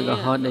viriya có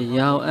họ đã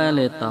giàu ai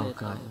lệ tàu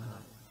cái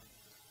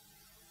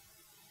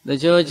để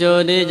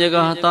cho đi cho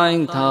có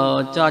tay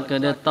thọ chặt cái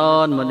để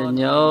ton mà để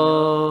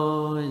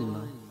nhau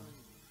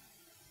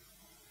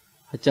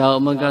chào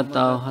mà cái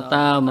tàu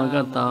tao mà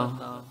cái tàu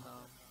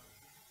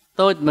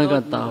tốt mà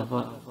cái tàu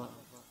vậy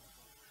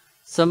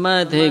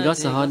samadhi có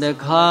sự họ để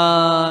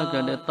khó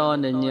cái để to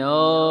để nhớ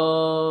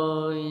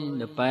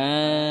để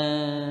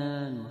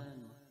pan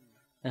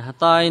để hạt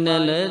tay này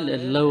lấy để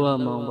lâu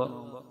mong bộ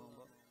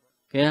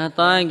cái hạt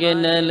tay cái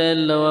này lấy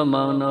lâu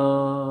mong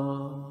nó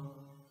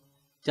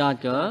cha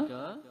cỡ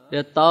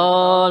để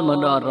to mà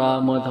đỏ ra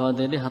mà thôi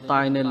thì hạt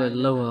tay này lấy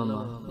lâu mà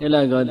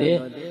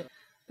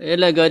đây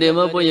là gọi đi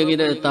mà bây giờ cái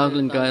để tao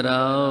lên cái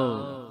đâu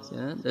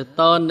để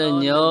ton để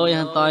nhớ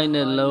hạt tay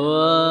này lâu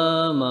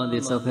mà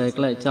thì sao phải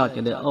lại chặt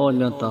cái để ôn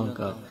lên tông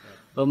cả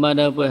hôm nay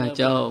đâu phải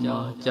chào mà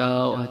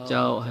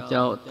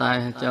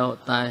chào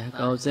tay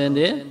cầu sen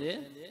đấy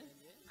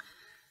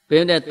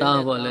bên để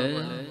tao gọi là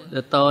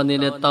để ton đi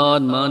để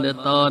ton mà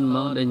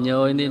để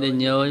nhớ đi để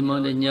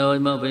nhớ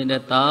mà bên để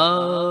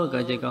tao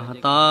cái chỉ có hạt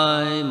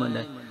tay mà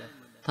để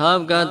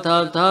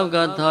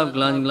tháp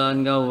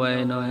lần go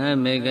về nó hay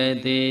mấy cái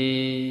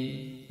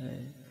thì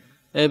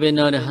ê bên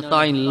nơi để hạt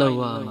tay lâu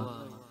mà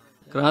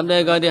làm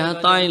đây gọi đi hạt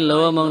tay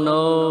lâu mong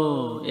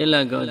nô ý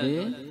là gọi đi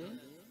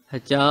hạt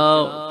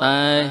cháo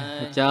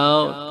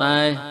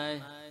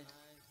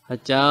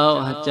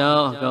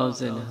câu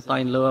xin hạt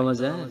tay lâu mà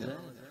thế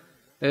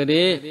từ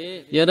đi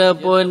giờ đây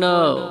bôi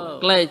nó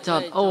lấy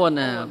chọn ôn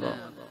nè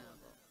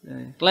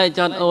lấy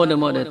chọn ôn để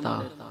mọi để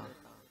tao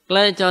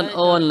lấy chọn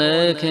ôn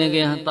lấy khi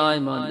cái hạt tay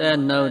mà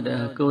đen nâu để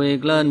cười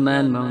lên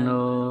men mong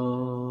nô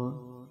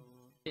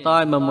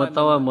tay mà một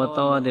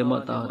to thì một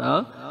tàu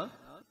đó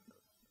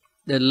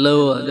để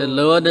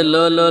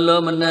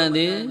lừa mình nè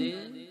đi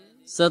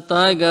sát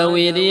tay cái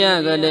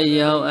viriya cái để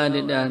giàu ai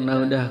để đàn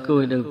nào để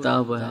cười được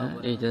tao vậy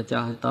để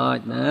cho tay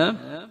nữa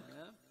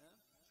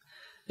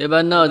để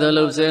ban đầu tôi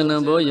lúc xem nó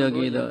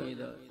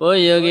bố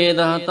yogi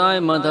đó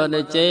tay mà thôi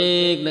để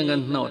chết nên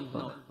gần nốt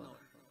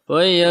bố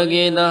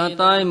yogi đó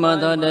tay mà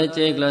thôi để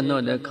chết là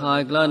nốt để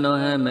khai là nó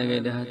hay mấy cái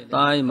để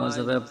tay mà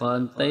sẽ phải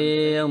phần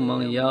tiếng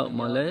mong giàu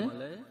mà lấy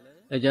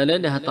để cho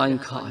đến để tay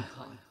khỏi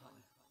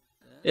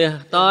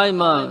tay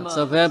mà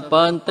sẽ phải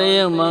phần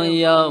tiếng mong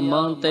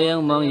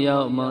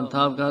giàu mong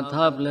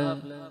tháp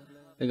lên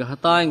để cái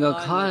tay nó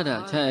khai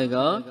ra chạy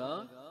có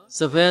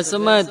sẽ phải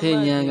samadhi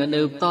nhà cái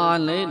đều tay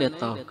lấy để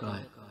tao coi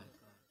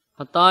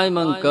tay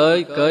mà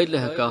cởi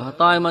là cởi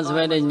tay mà sẽ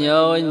phải để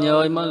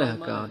nhớ mà là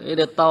cởi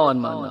để ton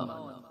mà nó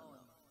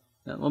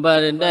một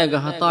bài đến đây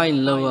cái tay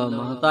lừa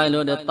mà tay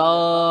lừa để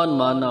ton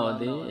mà nó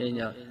đi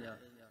nhớ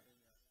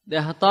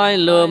để tay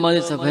lừa mà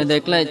sẽ phải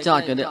để lại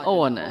chặt cái để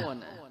ôn này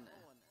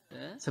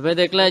sẽ phải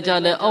để lại chặt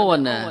để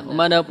ôn này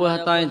mà đâu phải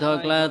tay thôi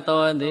là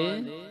tôi đi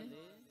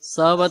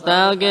sao bắt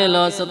đầu cái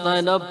lo sát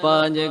tay đó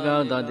bận chứ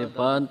cao đó thì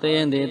bận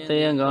tiền thì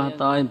tiền gõ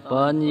tay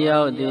bận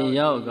giàu thì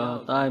giàu gõ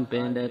tay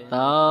bên để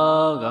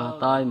tao gõ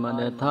tay mà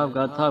để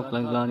tháp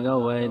lần gõ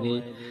về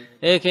thì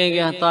ê khi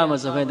cái tai mà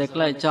sập để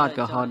lại chát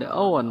cả họ để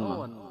ôn mà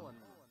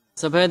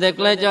sập để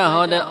lại chát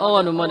họ để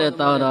ôn mà để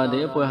tao ra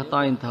để bùi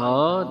tai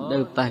thở để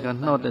tai cái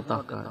nốt để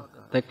tao cả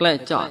để lại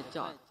chát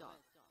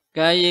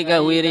cái gì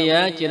cái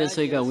viriya chỉ là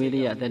suy cái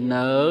viriya để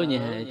nở như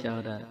thế cho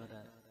ra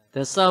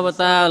để sau bắt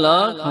ta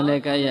lỡ còn để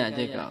cái gì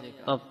chứ cả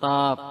tập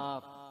tập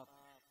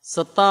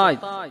style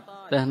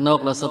để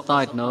nốt là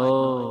style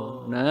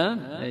nô nữa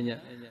đây nhỉ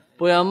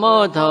bùi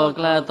mơ thở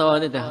là tôi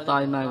để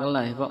tai mà cái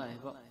này vậy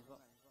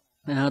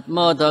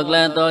mơ thật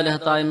lên tôi để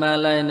tay mà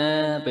lên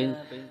nè bình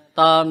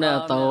tam nè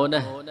tổ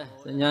đây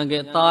nhà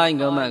cái tay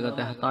người mẹ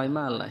cái tay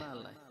mà lại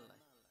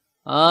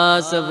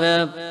sập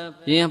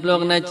hiện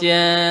lúc này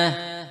chia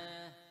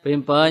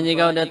bình bờ như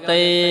câu để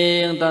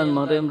tiền tan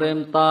một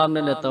rem tam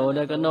nên để tổ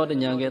để cái nốt để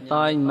nhà cái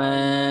tay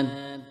mà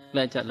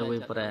lại chặt lùi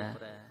bờ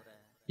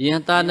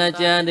hiện ta này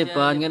chia đi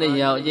bờ cái này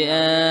giàu chứ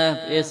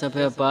em sập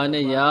bờ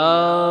này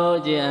giàu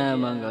chứ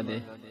em mà cái đi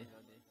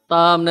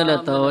tam nên là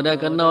tổ đây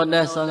cái nốt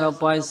đây sang cái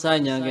bài sai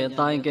nhà cái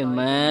tay cái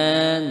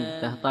men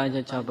ta tay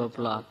cho chập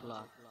bật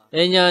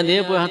ấy nhờ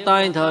đi bữa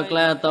tay thật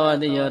là to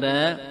đi giờ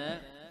đấy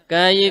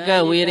cái gì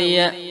cái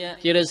viriya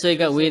chỉ là suy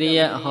cái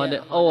viriya họ để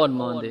ôn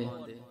mòn đi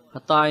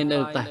tay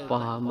nơi tay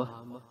bỏ mà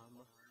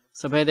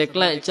sắp hết được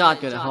lại chát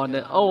cái họ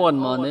để ôn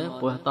mòn đấy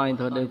bữa tay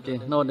thật được trên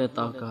nốt để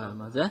tao cả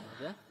mà chứ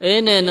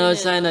ấy nên nơi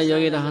sai là giờ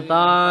cái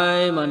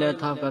tay mà để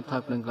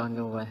thắp đừng còn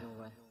cái vậy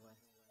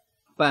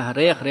bà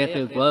riết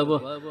được vợ bu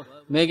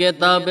mấy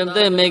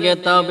cái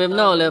tàu bìm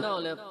nô là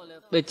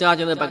bị cha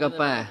cho nên bà cặp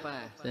bà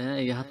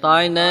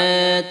tay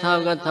nè thao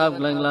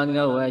lần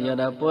ngầu về giờ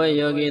đã bôi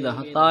yogi đã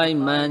tay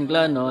man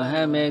lên nồi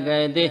hai mấy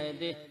cái đi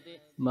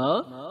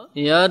mở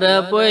giờ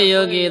đã bôi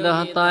yogi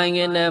đã tay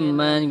nghe nè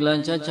man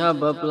lên cha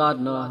bập lát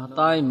nồi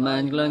tay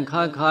man lên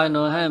khai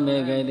nồi hai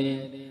mấy cái đi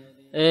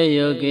ê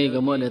yogi có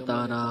một để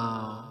tao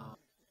đâu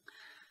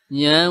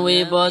nhà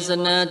vi bồ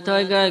na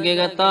thôi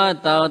cái ta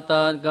tao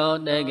câu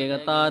để cái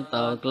ta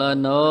tao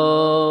lên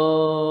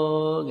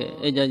nô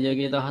cái giờ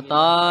cái ta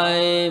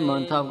tay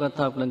mình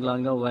thắp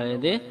lần câu vậy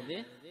đi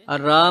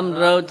ram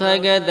râu thôi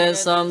cái để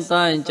xóm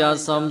tay cho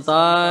xóm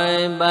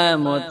tay ba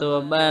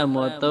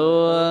một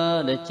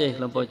tua để chơi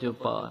làm bao nhiêu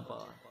bỏ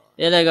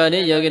đây là cái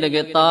đi giờ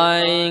cái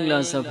tay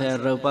là sập hè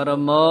râu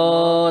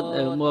paramot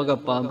mua cái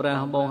bom ra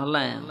không bông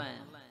làm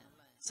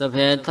sắp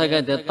hết thay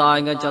cái để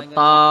tai cái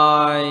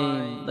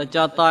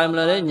cho tai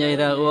mà đấy nhảy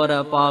ra ua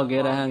ra bao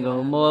cái ra hàng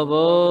gỗ mua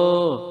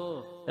bố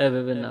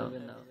bên nào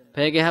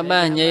phải cái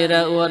ba nhảy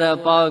ra ua ra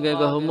bao cái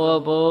gỗ mua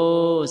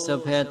bố sắp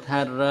hết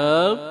thật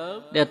rớp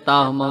để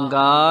tao mong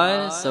gói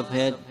sắp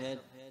hết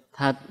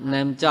thật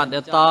ném chặt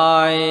để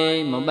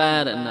tai mà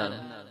ba đấy nào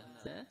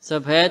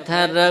sắp hết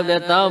thật rớp để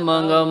tao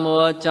mong gỗ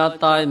mua cho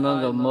tai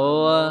mong gỗ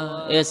mua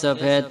sắp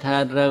hết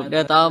thật rớp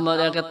để tao mà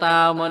để cái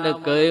tao mà để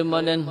cười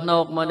mà để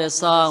nốt mà để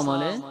song mà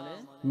đấy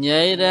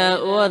nhảy ra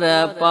ua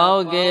ra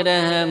bao ghê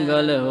ra ham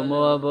gọi là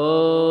mua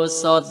bố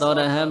sót to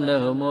ra ham là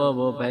mua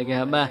bố phải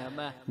cái ba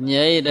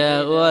nhảy ra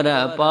ua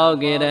ra bao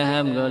ghê ra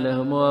ham gọi là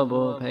mua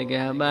bố phải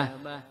cái ba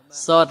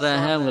sót ra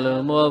ham gọi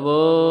là mua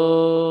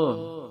bố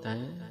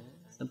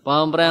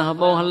bom ra họ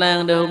bông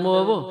lang đều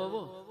mua bố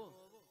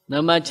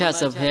nếu mà chặt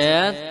sập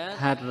hết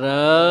hạt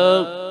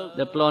rớp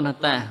để plon hạt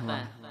tả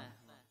mà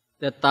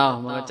để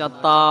tàu mà cho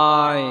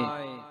toi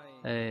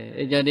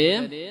giờ đi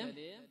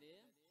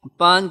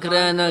pan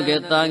krana ke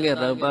tange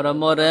ra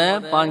paramore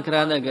pan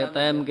krana ke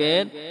tam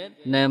ke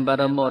nem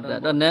paramot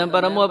da nem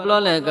paramot plo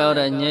le ka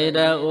ra nhai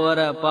ra u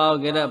ra pao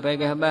ke ra pe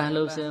ke ba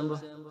lu sem bo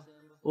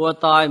u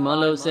tai ma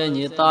lu se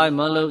nhị tai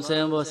ma lu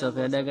sem bo sa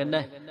phe da ke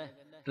dai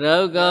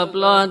rau ka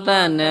plo ta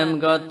nem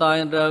ko tai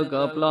rau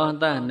ka plo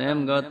ta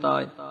nem ko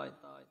tai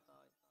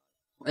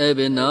e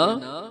bin no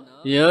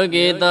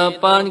yogi ta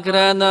pan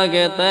krana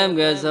ke tam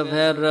ke sa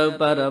phe rau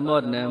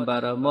paramot nem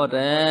paramot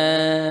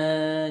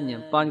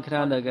nhầm pan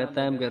krana ke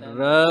tam ke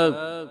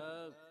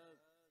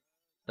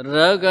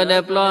rau ka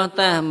đẹp lo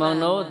ta mà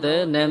nó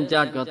để nem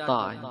chặt có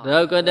tỏi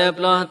rau ka đẹp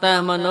lo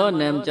ta mà nó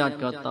nem chặt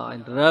có tỏi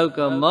rau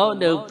ka mó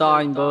đều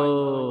tỏi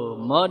bồ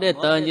mó để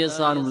tên như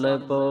son lệ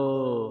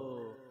bồ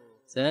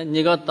sẽ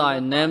như có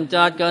tỏi nem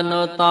chặt có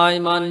nó tỏi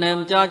mà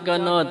nem chặt có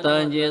nó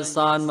tên như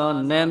son mà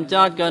nem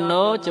chặt có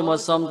nó chỉ một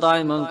xóm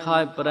tỏi mà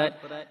khai bể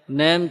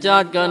nem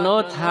chặt có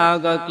nó thao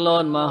có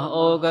clone mà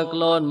ô có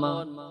clone mà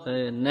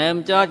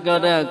nem chặt có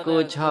ra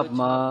cô chập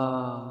mà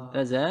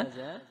thế sẽ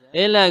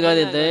ý là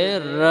gọi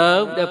thế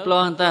rớp để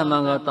plon ta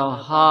mà gọi tàu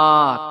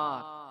hot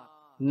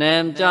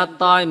nem chặt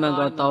tay mà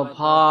gọi tàu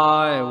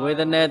phai với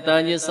tên này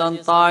tên như son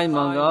tay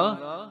mà gọi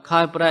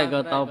khai bể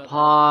gọi tàu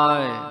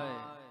phai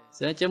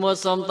sẽ chỉ một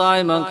xóm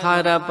tay mà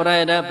khai ra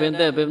bể đã biến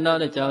tới biến đâu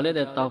để chờ lấy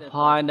để tàu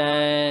phai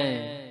đây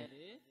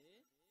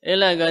ý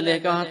là gọi là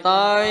có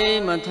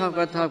tay mà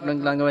thọc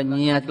đừng là người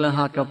nhạt là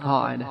hot có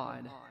phai đây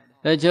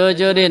để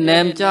chưa đi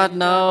nem chặt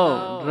đâu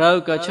rau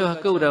cả chưa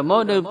cứu được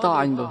mỗi đêm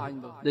tỏi bố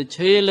để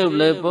chi lụp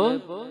lụp bố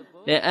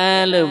để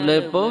a lụp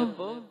lụp bố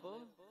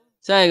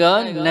sai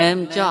gót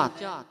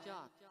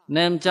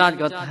nem chặt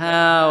có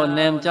thao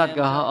nem chặt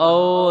có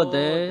ô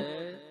để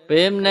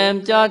bìm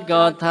nem chót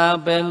có thao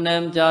bìm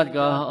nem chót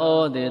có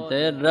ô thì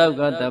tế râu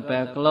có tập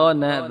bạc lô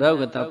nè râu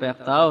có tập bạc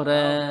tao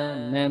ra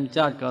nem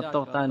chót có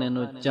tốt ta nên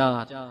nó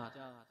chót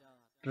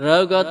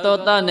râu có tốt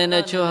ta nên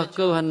nó chua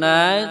cứu hẳn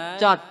nái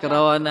chót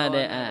cỏ nè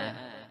để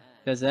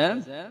cái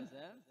xem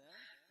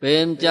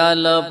bìm chót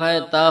lô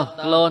phải tao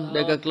clone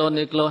để cái clone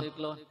đi clone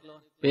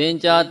bìm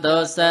chót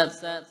tao set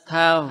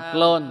thao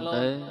clone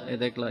đấy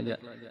để clone vậy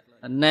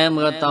nem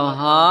có tàu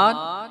hot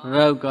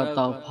rau có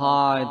tàu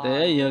phai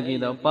thế giờ kỳ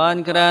tàu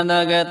pan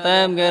krana cái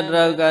tem cái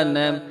rau cái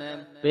nem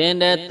bên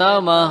để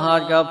tàu mà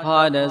hot cái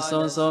phai để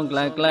song song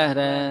klai klai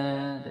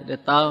để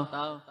tàu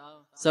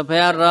sắp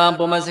hết rồi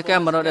bố mẹ sẽ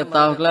cầm vào để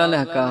tàu klai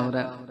là cầu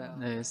đó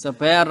sắp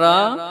hết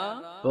rồi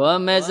bố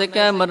mẹ sẽ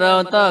cầm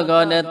vào tàu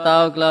gọi để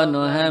tàu klai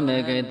nó hay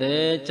mẹ cái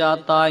thế cho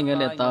tay người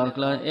để tàu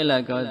klai ý là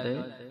gọi thế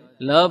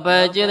lỡ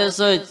phải chỉ để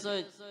soi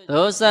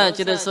thổ sa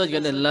chỉ để soi cái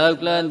để lỡ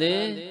klai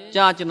thì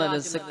cha cho nó để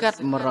sẽ cắt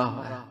mà rồi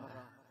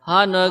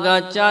họ nói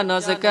cái cha nó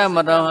sẽ cắt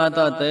mà rồi họ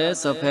tao thế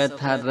sắp hết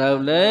thật rồi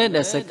lấy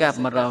để sẽ cắt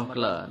mà rồi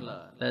klai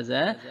là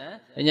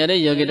thế nhớ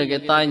đấy giờ cái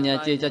tay nhà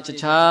chị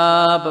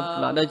cha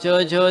bập lại để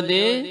chơi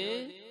đi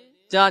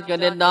chát cái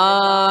đến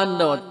đan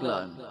đột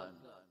lần,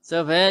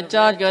 sẽ phải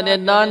chát cái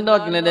đến đan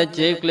đột lên để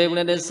chỉ clip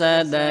lên để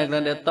xe đẹp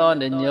lên để to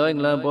để nhớ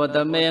lên bộ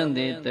tâm miếng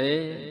thì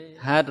thế,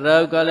 hạt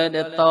rau cái lên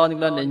để to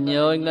lên để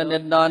nhớ lên để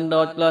đan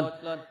đột lên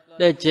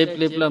để chỉ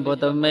clip lên bộ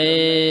tâm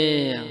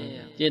miếng,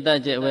 chỉ ta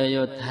chỉ về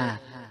vô thà,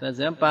 là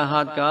sẽ pa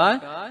hạt cái,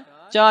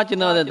 chát cho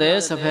nó để thế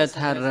sẽ phải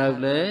thà rau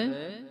đấy,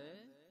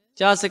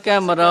 chát sẽ cắt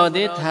mà rau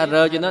thì thà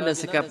rau cho nó để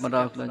sẽ cắt mà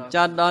rau lên,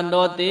 chát đan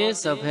đột thì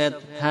sẽ phải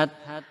thà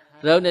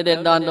rau để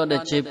đan đột để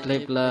chip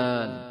clip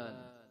lên,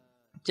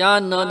 cha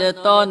nó để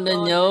ton để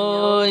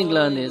nhớ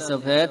lên thì sẽ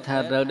phải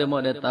thà rau để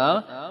một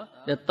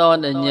để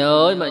ton để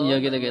nhớ mà nhớ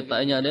cái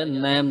tại nhớ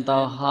đến nem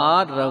tàu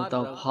hot rau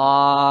tàu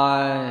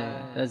phai,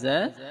 thế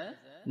sẽ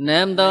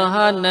nem tàu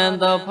hot nem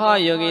tàu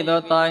phai giờ cái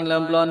tàu tai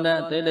làm lon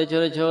đấy, thế để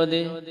chơi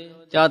đi,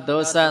 cha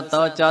tổ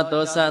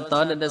sa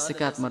tàu để sẽ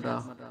cắt mà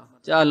rau,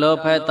 cha lô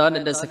phai tàu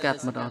để sẽ cắt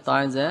mà rau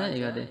tai sẽ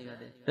cái đi,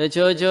 để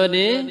chơi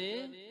đi,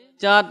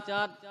 cha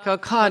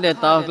khai để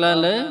tàu lên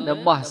lấy để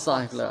bỏ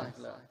sỏi lên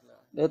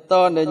để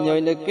to để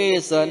nhồi để kia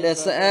sợ để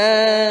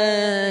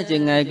sẽ chỉ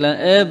ngày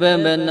là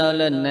bên nó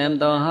lên nem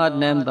tàu hát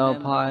nem tàu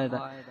phai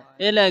đó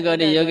ấy là gọi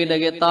đi yogi để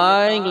cái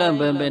tay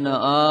lên bên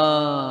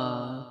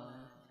nó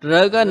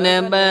rồi cái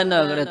nem bên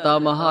nó cái tàu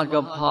mà hát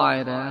cái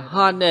phai đó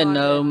hát để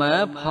nấu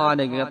mà phai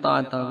để cái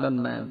tay tàu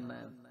lên nem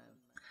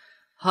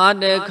hát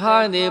để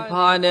khai thì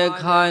phai để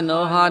khai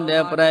nó hát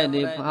để pray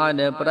thì phai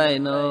để pray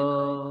nó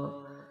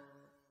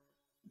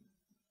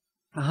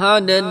hát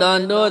để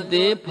đàn đốt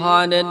thì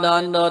phai để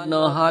đàn đốt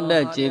nó hát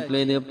để chip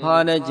lên thì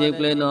phai để chip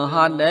lên nó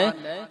hát để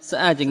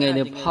sao chỉ ngày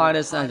thì phai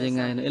để sao chỉ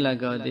ngày nữa là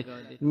gọi thì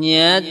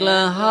nhạc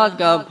là hát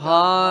cả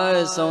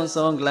phai song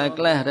song lại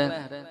đấy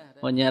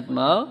một nhạc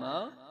máu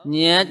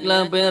nhạc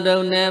là bên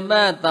đầu nè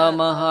ba tao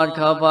mà hát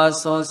cả phai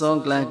song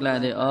song lại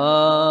thì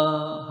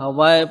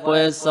Hawaii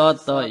bơi sót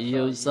tội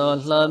yêu sót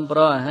lên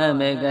pro hai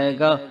mẹ cái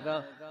câu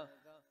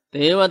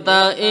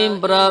Devata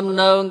im pram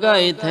nâu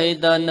gai thầy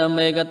ta nâm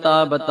mê gà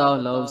ta bà tao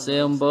lâu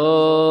xem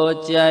bố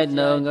Chai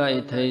nâu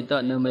gai thầy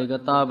ta nâm mê gà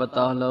ta bà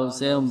tao lâu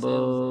xem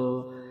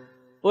bố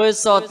Bối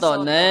sọ tọ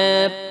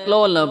nè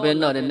Klô nâu bên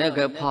nâu để nè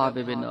gai phá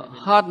bên nâu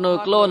Hát nâu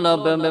klô nâu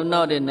bên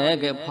nâu để nè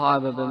gai phá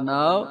bên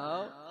nâu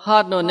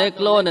Hát nâu nè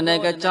klô nè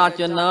gai chát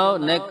cho nâu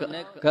nè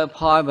gai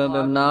phá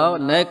bên nâu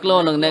Nè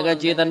klô nâu nè gai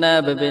chít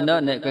nè bên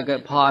nâu nè gai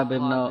phá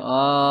bên nâu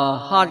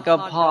Hát gai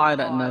phá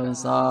đã nâu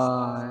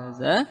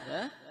sai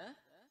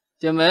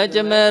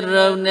Chame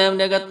râu nem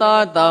để cái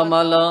tao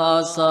mà lo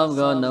ở sớm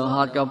gọi nấu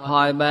hạt cà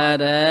phai bè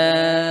đè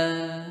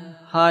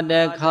hạt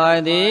để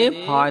khai đi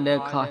phai để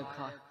khai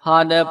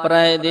hạt để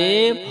pray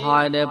đi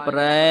phai để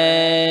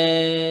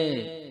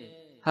pray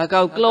hạt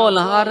cào klo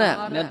là hạt đấy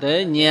nên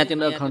thế nhẹ cho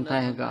nó không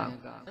thay cả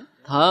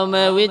thở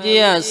mẹ viết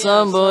chia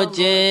sớm bố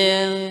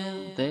chế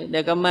thế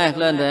để cái mẹ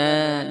lên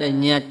để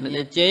nhẹ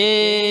để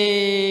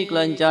chế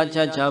lên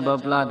cha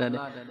bập la để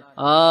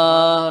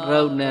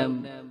râu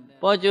nem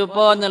Bố chú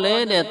bố nè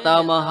lấy để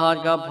tao mà hạt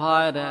cà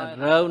phai ra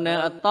Râu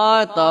nè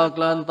tao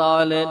lên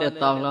tao lấy để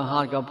tao là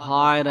hạt cà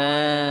phai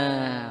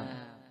ra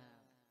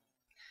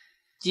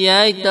Chị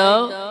ấy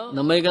tao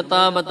Nè mấy cái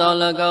tao bà tao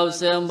là cao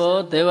xem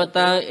bố Thế bà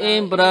tao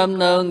im pram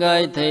nâu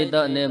ngay thầy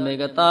tao Nè mấy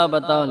cái tao bà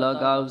tao là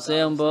cao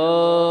xem bố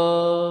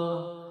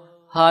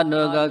Hát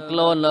nô gà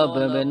klôn là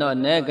bên nó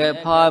Nè cái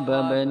phai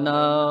bên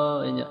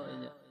nó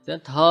Thế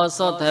thơ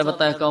sốt thầy bà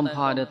tao không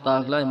phai để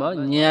tao lấy bố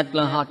Nhẹt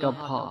là hạt cà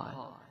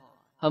phai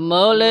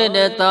Mơ lê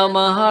để tao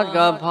mà hát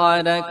cà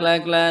phai để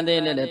klai đi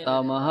để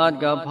tao mà hát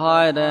cà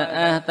phai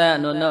để ta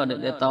nó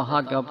để tao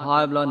hát cà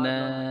phai luôn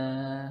nè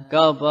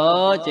câu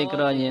bố chỉ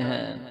có như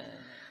thế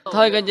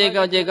thôi cái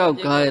chỉ câu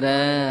cười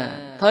ra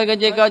thôi cái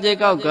chỉ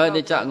câu cười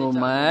để chọn ngủ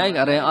máy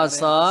cả đây ở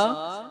xó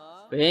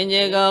bên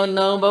chỉ câu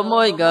nông bố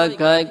môi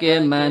cười kia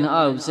màn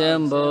ảo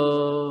xem bố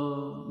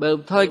bố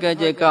thôi cái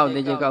chỉ câu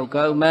để chỉ câu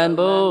cười màn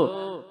bố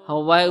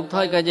Hawaii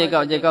thôi cái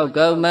chỉ câu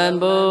cười màn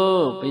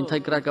bố bên thôi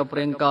cái câu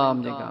preng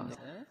com chỉ câu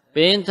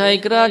bên thầy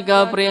krat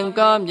cả prieng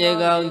cam dễ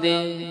gạo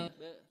đi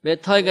bên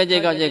thầy cái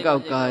dễ gạo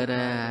cài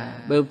ra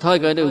bên thầy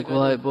cái điều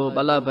coi bộ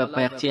bà la bà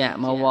bẹt chẹ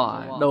mà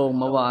vợ đồ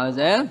mà vợ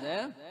dễ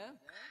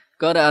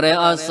có đã ra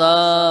ở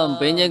sớm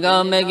bên dễ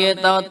gạo mấy cái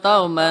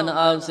tao mà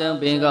ao xem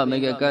bên gạo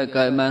mấy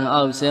cái mà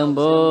ao xem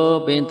bố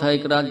bên thầy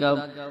krat cả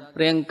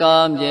prieng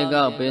cam dễ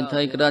gạo bên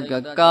thầy krat cả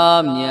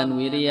cam nhàn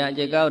viria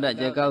dễ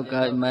gạo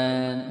cài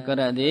mà có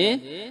đã đi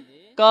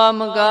cam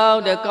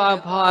gạo để coi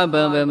phai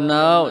bầm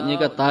nào như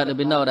cái tai để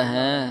bên nào đã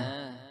ha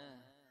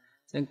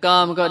xem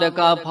cam gạo để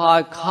coi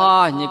phai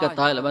khai như cái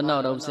tai là bên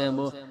nào đâu xem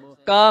bố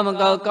cam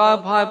gạo coi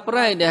phai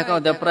prey để coi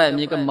để prey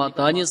như cái mọt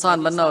tới như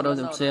san bên nào đâu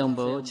xem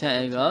bố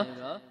chạy gỡ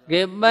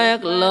cái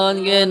bát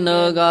lên cái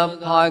nơ gặp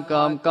phai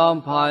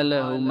cam phai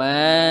là hùng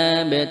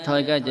mẹ biết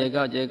thôi cái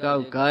chế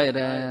gạo cái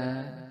ra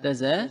thế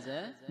sẽ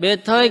biết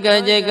thôi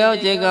cái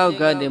chế gạo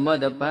cái thì mới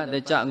được bắt để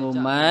chạm ngủ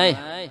mai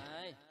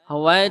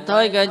vậy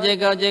thôi cái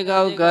chế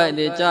gạo cái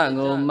để chạm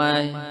ngủ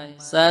mai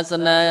sa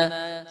sana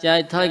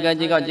chạy thôi cái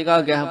chế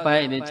gạo cái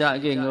phải để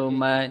chạm cái ngủ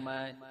mai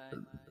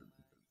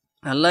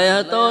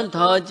lấy tôn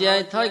thọ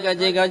chạy thôi cái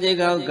chế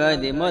gạo cái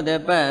thì mới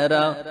được bắt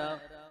đâu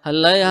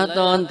lấy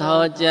tôn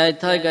thọ chạy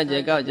thôi cái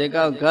chế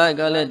gạo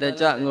cái lấy để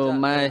chạm ngủ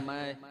mai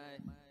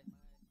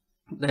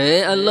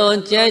để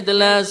alone chạy từ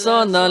là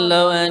son đó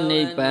lâu anh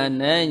đi bàn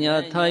này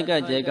nhớ thôi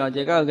cái chế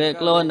gạo cái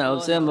clone nào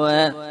xem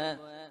mà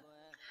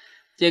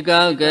chế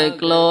gạo cái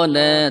clone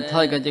này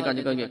thôi cái chế gạo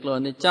cái clone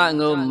này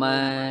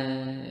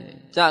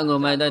chạm ngủ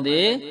mai đó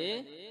đi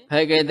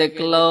phải cái để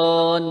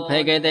clone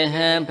phải cái để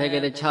ham phải cái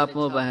để chop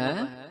mua bà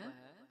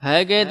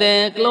phải cái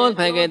để clone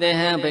phải cái để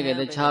ham phải cái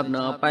để chop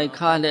nó bay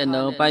khai lên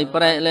nó bay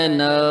prey lên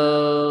nó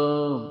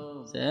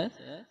sẽ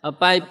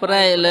bay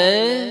prey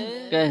lên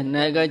cái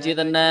này cái chỉ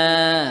tên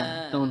na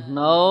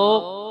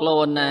nốt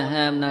clone na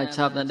ham na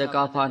chop na để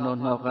cao pha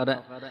nốt cái đó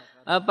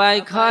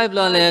bay khai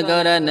lên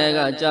cái đó này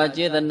cái cho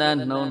chỉ tên na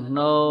nốt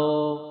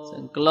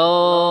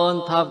clone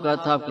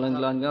tháp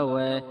lần cái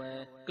về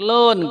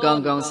clone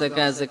còn sẽ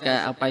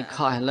cái bay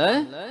khai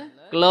lên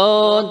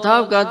clone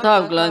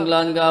tháp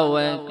lần cái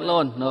về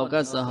clone nó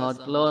cái sở hot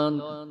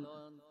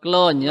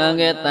clone nhang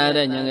cái tai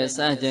đây nhang cái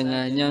sa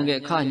chừng nhang cái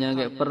khai nhang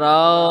cái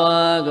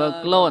pro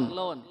cái clone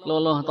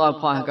to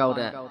phai cầu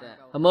đấy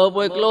mơ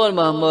bôi clone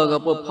mà mơ cái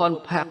bôi phon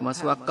pack mà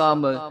swag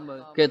com mà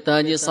cái tờ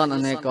như son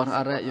anh này còn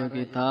ở đây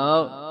yogi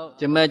tháo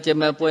chấm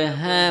mẹ bôi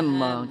ham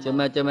mà chấm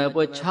mẹ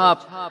bôi chop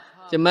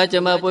chấm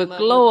mẹ bôi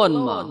clone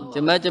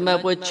mà chấm mẹ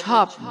bôi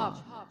chop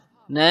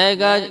này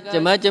cái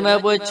chấm mẹ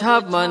bôi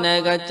chop mà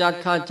này cái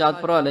chặt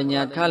pro là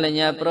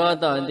nhà pro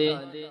đó đi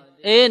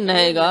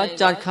này cái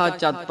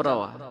chặt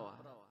pro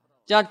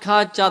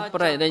chặt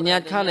prey để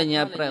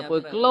nhà prey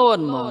bôi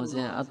clone mà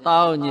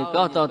tao như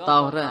có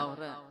tao ra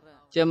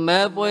chấm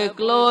mẹ bôi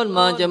clone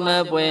mà chấm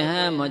mẹ bôi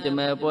ham mà chấm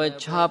mẹ bôi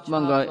chop mà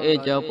gọi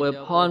cho bôi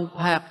phon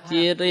pack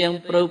chia riêng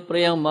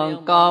prieng mà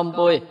com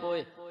bôi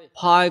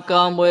phai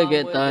com bôi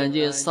cái tờ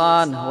gì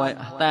san hoài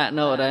tạ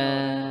nọ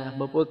ra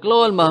bôi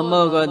clone mà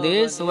mơ gọi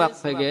đi swag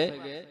phải cái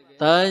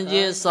tờ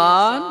gì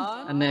san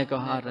anh này có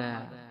hả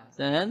ra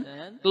sen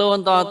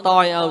clone to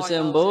ao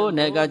xem bố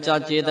này cái cho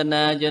chia tên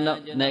na cho nó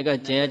này cái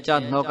chế cho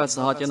nó cái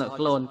sọ cho nó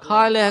clone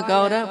khai lên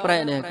câu đó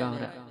prey lên câu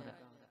đó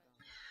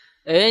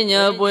ấy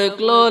nhờ bôi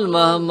clone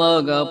mà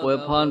mơ cái bôi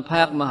phon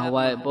pack mà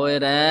hoài bôi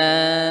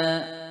ra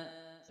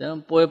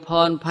xem bôi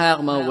phon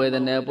pack mà hoài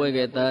tên này bôi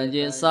cái tờ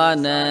gì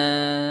san nè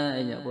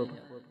ấy nhờ bôi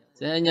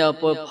sẽ nhờ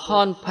bôi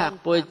phon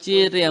pack bôi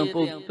chia riêng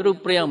bôi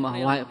prieng mà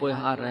hoài bôi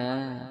hà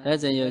ra thế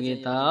sẽ nhờ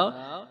người tao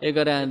ấy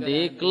cái đàn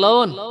đi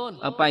clone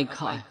ở bay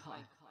khỏi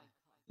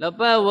lập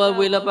ba vợ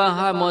vì lập ba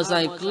hai mô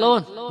sai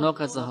clone nó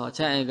cả sở họ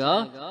chạy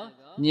có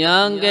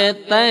nhang cái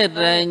tay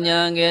ra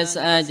nhang cái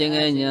xa chỉ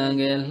nghe nhang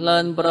cái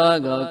lên pro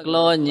gọi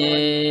clone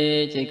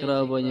nhé chỉ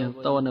có bao nhiêu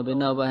to ở bên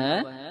nào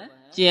vậy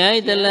chỉ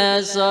ấy từ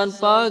là son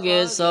phá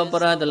cái so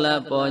pra từ là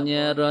bao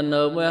nhiêu rồi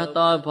nấu mới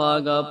to phá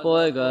gọi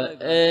bôi gọi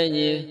ê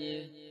nhỉ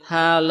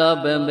thao lo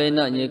bên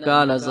nào như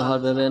ca là sở họ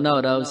bên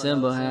nào đâu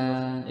xem bao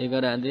ha ý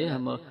cái đàn đi hả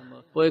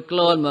bôi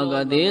clone mà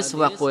gọi đi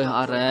swag bôi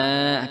họ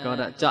ra có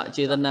đã chọn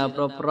chỉ tên nào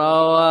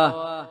pro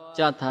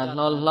chọn thật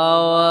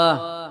lo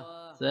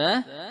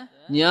sẽ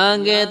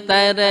nhang cái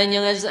tay ra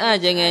nhang cái xa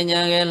chỉ nghe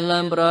nhang cái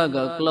lâm pro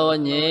gọi clone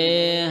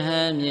nhé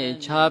ham nhé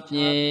chop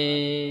nhé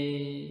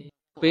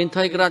pin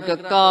thay krat cái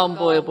com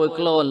bôi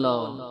clone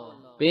lo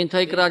pin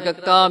thay krat cái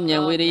com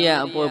nhang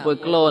video bôi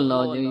clone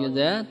lo như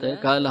thế tới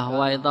cái là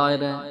hoài toi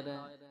ra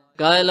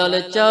cái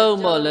là châu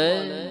mà lấy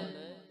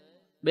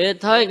biết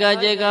thấy cái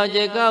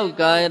chế cao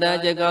cái đã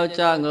chế cao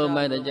cha ngô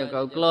mày đã chế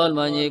cao clone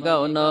mà nhị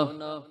cao nó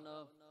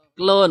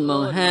clone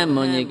mà ham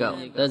mà nhị cao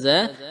ta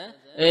dễ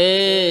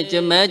ê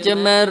chấm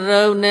mẹ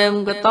râu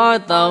nem cái tối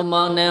tàu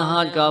mà nem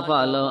hot cà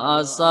phê lo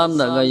asam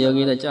đã cái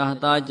yogi đã cha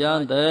ta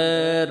chán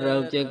thế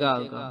râu chế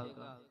cao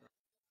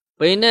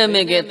bây giờ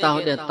mấy cái tàu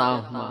để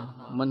tàu mà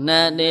mình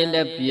nè đi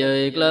để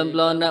bơi lên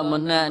plon đó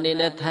mình nè đi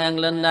để thang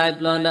lên đai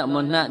plon đó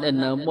mình nè để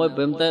nở môi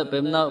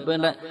bếm nọ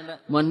bên đó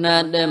mình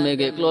nè để mấy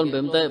cái clone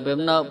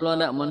bếm nọ plon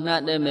đó mình nè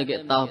để mấy cái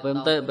tàu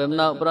bếm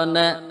nọ plon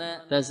đó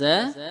ta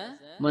sẽ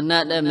mình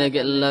nát để mấy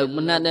cái lực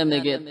mình nát để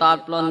mấy cái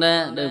tát luôn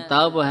đấy được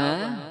tao bữa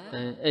hả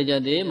ấy giờ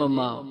đi mà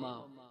màu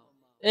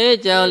ấy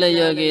cháu lấy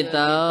giờ cái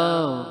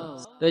tao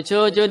để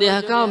cho đi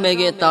học cao mấy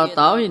cái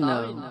tao hình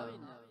nào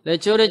để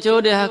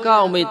cho đi học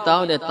cao mấy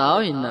tao để tao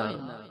hình nào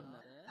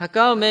học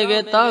cao mấy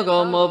cái tao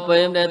có một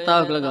bêm để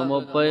tao là có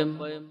một bêm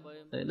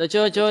để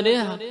cho đi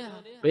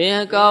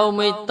biển cao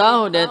mấy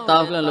tao để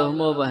tao là lúa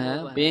mua bả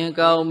biển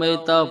cao mấy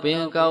tao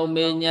biển cao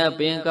mấy nhà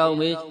biển cao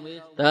mấy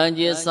tận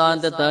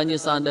như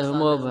san để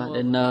mua bả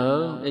để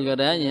nở cái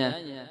đó nha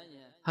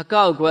học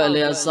cao quậy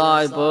lìa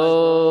sai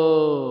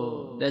bố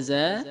để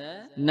thế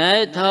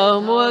này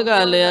thầu mua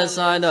cái lìa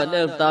sai đó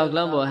đều tao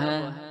lắm bố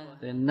ha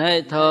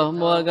này thầu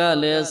mua cái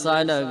lìa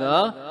sai đó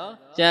có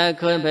cha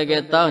khơi phải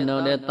cái tao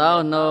nó để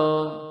tao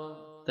nó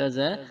thế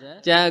thế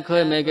cha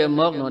khơi mấy cái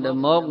mốc nó để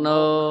mốc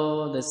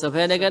nó để sắp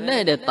hết cái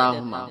đấy để tao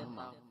mà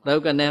đâu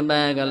cần em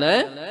ba cái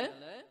lấy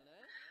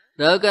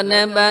đâu cần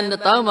em ba để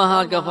tao mà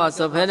họ cái phải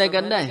sắp hết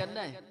cái đấy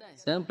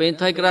sáng pin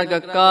thay cái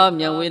cơm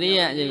nhà quý đi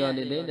gì gọi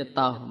để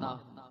tao mà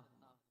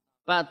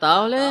bà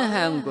tao lấy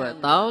ham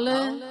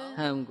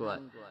của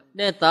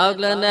để tao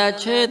lên để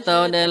chế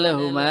tao để là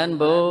human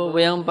bố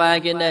viên ba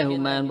cái này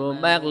human bố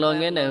bác luôn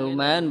cái này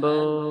human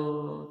bố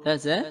thế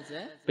sẽ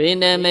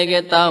pin em mấy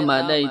cái tao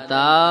mà đây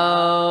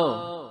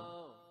tao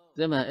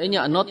thế mà ấy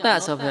nhở nó ta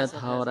sao phải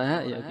thầu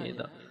ra vậy kì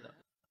đó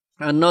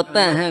nó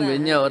ta hàng cái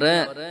nhậu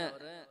ra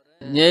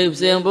nhịp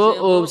xem bố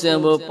ôm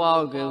xem bố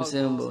bao cái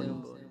xem bố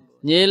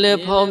nhị lệ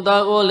phong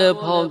tao ô lệ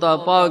phong tao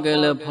bao cái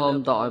lệ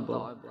phong tao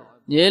bố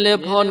nhị lệ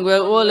phong quay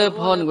ô lệ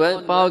phong quay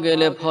bao cái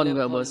lệ phong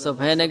quay bố sắp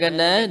hết cái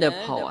đấy để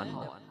phòn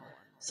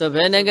sắp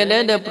hết cái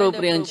đấy để pro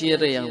priang chi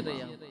riêng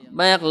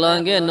bác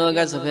lần cái nuôi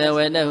cái sắp hết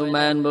vậy để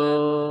human bố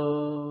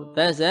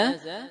thế sẽ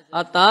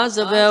ta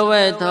sắp hết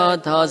vậy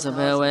thọ sắp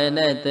hết vậy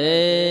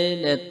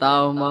để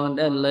tao mong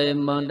để lấy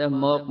mong để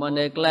một mong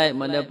để lấy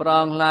mong để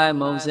prong lại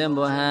mong xem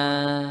bố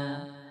ha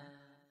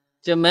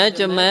chấm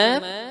mé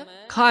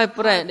khai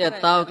pre để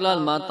tao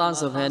lên mà tao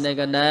sắp hết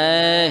cái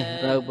đấy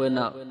rồi bên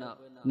nào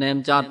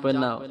nem chặt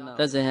bên nào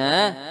thế sẽ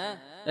hả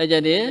bây giờ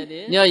đi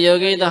nhớ giờ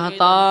cái ta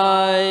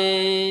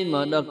tay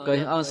mà được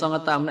cái ông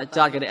xong ta mình lại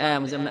chặt cái đấy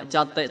mình xem lại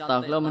chặt tệ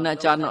tao lên mình lại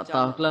chặt nọ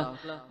tao lên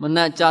mình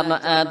lại chặt nọ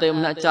thì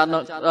mình lại chặt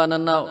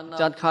nọ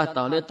chặt khai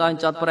tao lên tay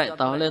chặt pre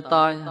tao lên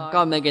tay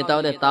có mấy cái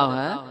tao để tao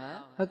hả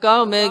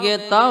có mấy cái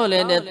tao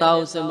lên để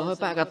tao xem mỗi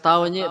ba cái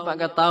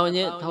tao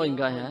nhé thôi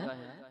cái hả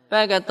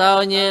ba cái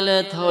tao nhé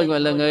lên thôi gọi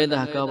là người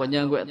ta có bệnh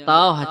nhân gọi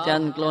tao hạt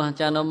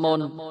chân nó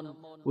môn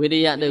quý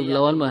đi được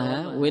lớn mà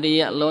hả quý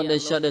đi lớn để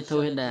cho được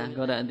thôi đã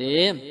có đã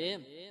đi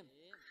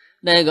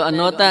đây gọi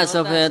nó ta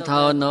sắp hết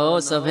thầu nó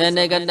sắp hết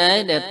này cái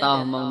đấy để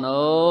tao mong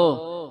nó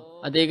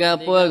thì cái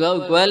bữa gọi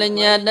quay lên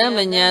nhà đó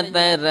mà nhà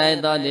tay rai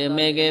tao thì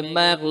mấy cái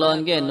bác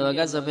lớn cái nuôi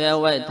cái sắp hết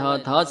vậy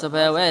thọ sắp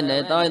hết vậy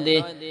để tôi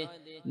đi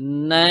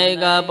này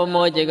cái bố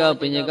môi chỉ có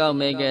bây giờ có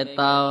mấy cái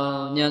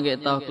tao nhưng cái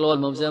tao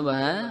luôn một xem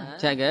hả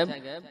chạy cái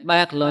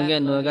bác lớn cái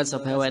nuôi cái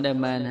sắp hết vậy để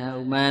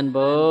man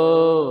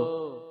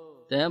bố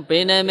thế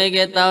bên này mấy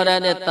cái tao đã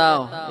để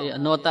tao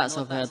nó ta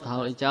sắp hết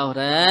thầu cháu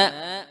ra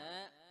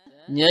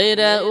nhảy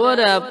ra uống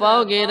ra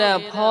bao cái ra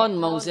phun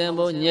mong xem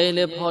bố nhảy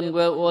lên phun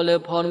quay uống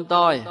lên phun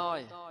tỏi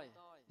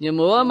nhưng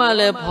múa mà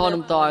lên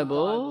phun tỏi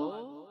bố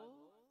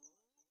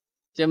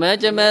chỉ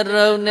mẹ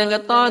râu nên cái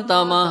tỏi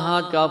mà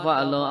hot cà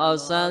phê luôn ao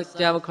sáng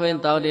cha khuyên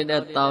tao đi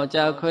để tao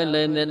cha khuyên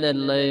lên để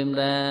lên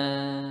ra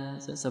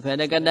sắp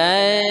hết cái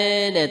đấy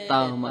để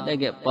tao mà để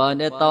cái phun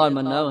để tỏi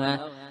mà đâu hả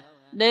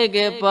để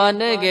cái phun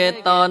để cái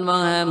tỏi mà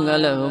ham người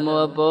là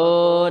mua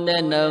bố để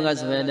nấu cái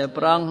sợi để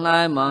prong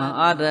lại mà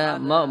ăn ra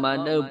mỡ mà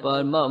đâu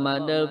phun mỡ mà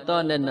đâu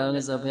tỏi để nấu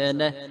cái sợi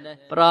để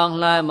prong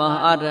lại mà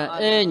ăn ra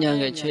ê nhà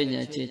người chơi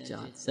nhà chơi chặt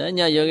sẽ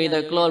nhà giờ người ta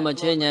clone mà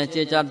chơi nhà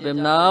chơi chặt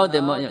bên nào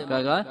để mọi người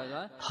coi gói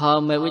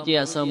thầm mấy quý chị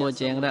sau một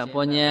chuyện ra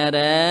po nhà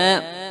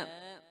đấy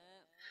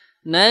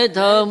này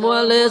thầu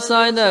mua lê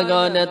sai đã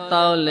gọi để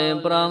tàu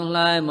lên prong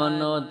lại mà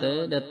nó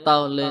tới để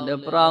tàu lên để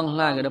prong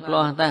lại cái để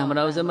prong ta mà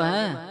đâu sẽ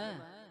mà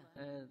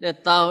để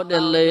tàu để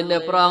lên để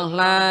prong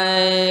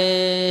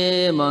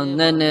lại mà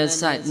nên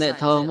sạch để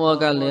thầu mua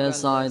cái lê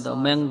sai tàu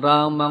men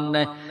rong mong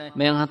đây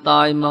men hạt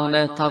tỏi mong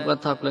đây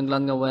thọc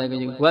lần cái về cái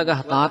gì quá cái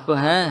hạt tỏi của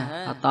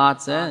hạt tỏi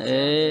sẽ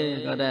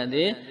cái đây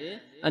đi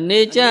anh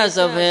đi cha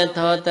sắp hết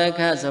thọ ta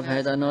khác sắp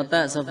hết nó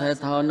ta sắp hết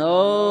thọ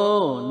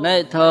nó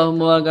này thọ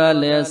mua cái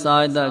lìa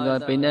soi ta gọi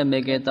pin em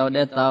mấy cái tàu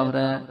để tàu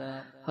ra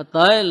họ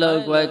tới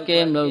lời quay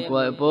kem lời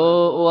quay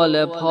bố ua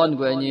lời phun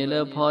quay nhị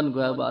lời phun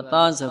quay bảo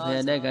tan sắp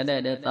hết đây cái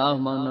để tàu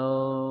mong nó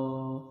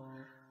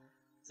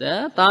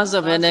sẽ tan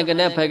sắp hết đây cái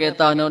để phải cái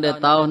tàu nó để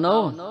tàu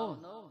nó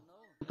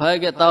phải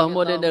cái tàu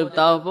mua để được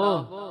tàu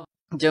bố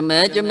cho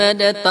mẹ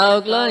để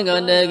tao lấy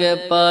người để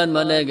cái pan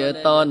mà để cái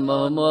ton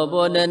mà mua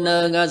bố để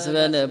nơ ngắt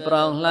về để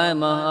prong lại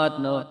mà hot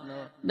nó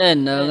để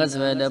nơ ngắt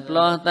về để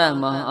plon ta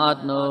mà hot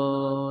nó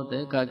để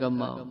cái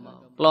màu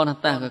plon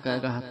ta cái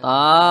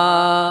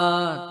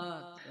ta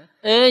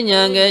ê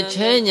nhà nghe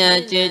chế nhà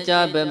chế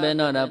cha bên bên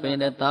nó đã bên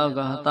để tao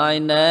có tai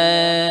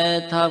nè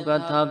tháp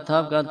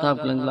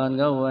lần lần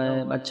có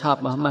về bà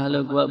chập mà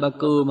lực vợ bà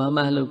cu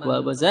mà lực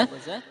vợ bà zét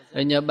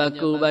ê nhà bà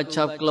cu bà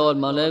chập clone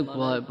mà lực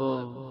vợ bố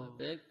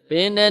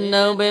bên đến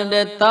đâu bên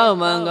để tao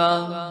mà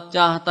có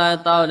cha tai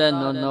tao đến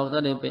nổ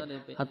tao đi bên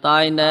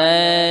tai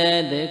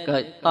nè để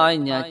cởi tai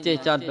nhà chế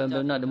cha bên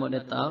bên nó để một để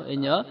tao ê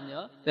nhớ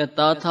để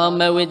tao thầm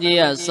mẹ quý chị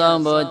à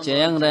xong bố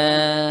chén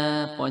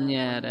ra bỏ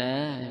nhà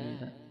ra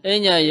ê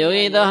nhà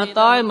yêu đó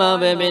tối mà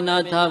về bên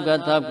nó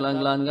tháp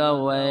lần lần go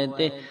về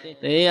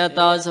thì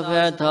tao sẽ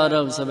phải thở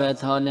đâu sẽ phải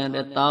thở nên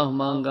để tao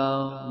mong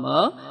go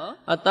mở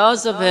tao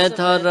sẽ phải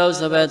thở đâu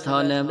sẽ phải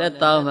thở nên để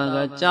tao mà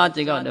go cha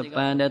chỉ có được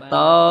bàn để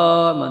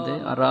tao mà thế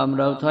ram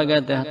đâu thôi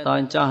cái để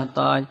tao cha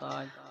tao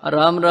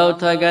ram đâu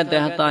thôi cái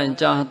để tao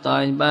cha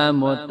tao ba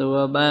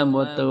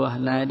một tua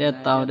này để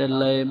tao để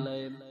lên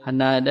hành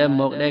này để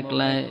một để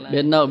lại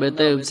bên nậu bên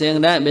tây úp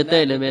xiên đấy bên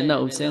tây là bên nậu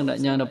úp xiên đã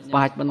nhờ nó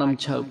bạch mà nằm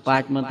chở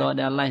bạch mà to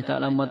để lại thật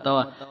là một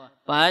to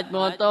bạch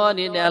mà to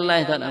đi để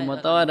lại thật là một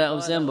to để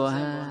úp xiên bộ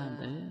ha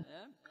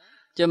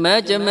cho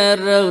mẹ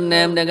râu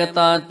nem để cái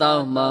to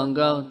tàu mong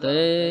câu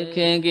tới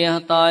khi kia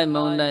toi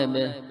mong đây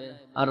bên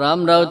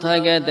ram đâu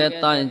thay cái để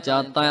tay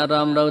chặt tay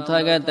ram đâu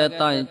thay cái để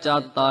tay chặt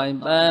tay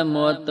ba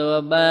một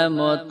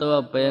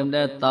tua bèm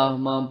để tàu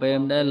mong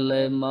bèm để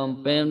lên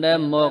mong bèm để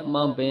một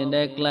mong bèm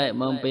để lại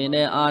mong bèm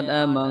để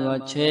ăn mong ở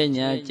chế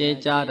nhà chế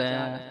cha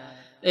ra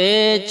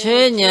ê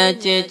chế nhà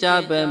chế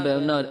cha bèm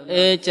bèm nó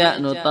ê cha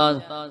nó to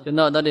cho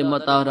nó đã đi một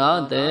tàu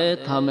đó để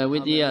thầm mẹ quý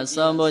vị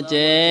xong bộ chế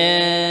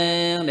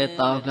để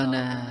tàu cái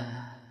này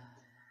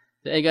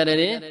để cái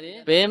đấy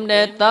bèm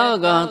để tao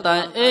gọn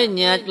tay ê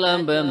nhạt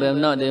lâm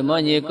bèm nó để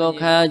mọi người có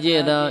khá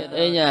gì đó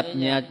ê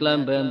nhạt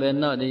lâm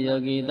bèm nó để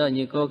yogi đó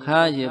như có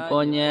khá gì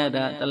po nhà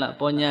đã ta là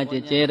po nhà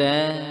chế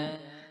ra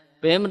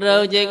bèm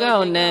râu chỉ có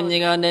hồn em chỉ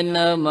có nên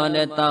nơ mà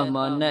để tao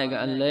mà nè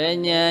cái lễ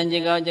nhà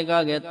chỉ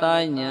có cái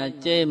tay nhà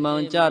chế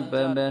mong chát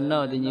bèm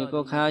nó để như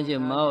có khá gì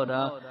máu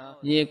đó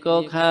như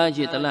có khá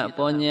gì ta là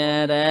po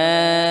nhà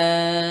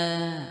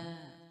ra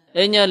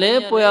ê nhà lễ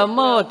bùa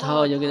mò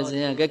thầu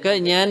cho cái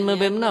nhàn mới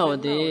bếm nào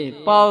thì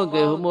bao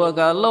cái mua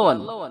cá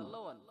lôn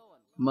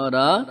mà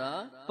đó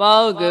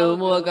bao cái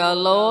mua cá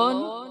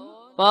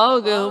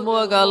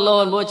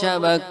lôn mua cha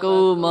bà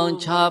cu mong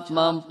chop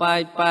mong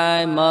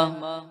pai mong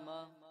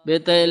bê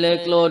tê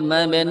lê clone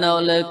mà bên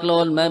nào lê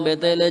clone mà bê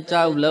tê lê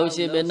trao lâu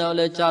xí bên nào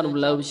lê trao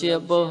lâu xí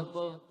bố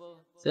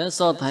sẽ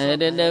so thể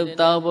đến đều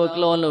tao bố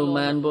clone lâu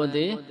màn bố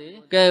tí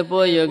cái bố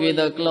yogi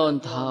ta clone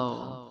thầu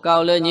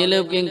cao lên như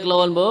lưu kinh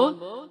clone bố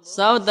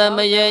sao ta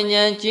mới dễ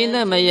nhàng chín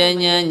ta mới dễ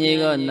nhàng như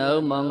còn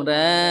nấu mong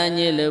ra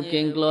như lưu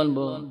kinh clone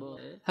bố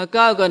hà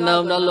cao còn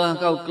nấu đó luôn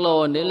cao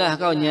clone đấy là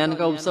cao nhàn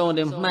cao sâu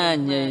để mà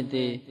nhảy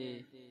thì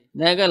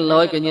này cái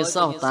lối cái như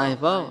sau tài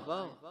vô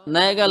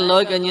này cái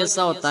lối cái như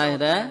sau tài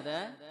đó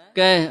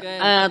cái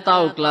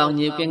tàu cloud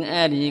nhiều kinh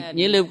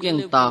như lưu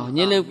kinh tàu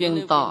như lưu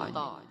kinh tỏi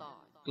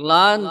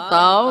lan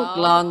tàu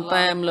lan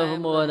tem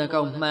luôn mua là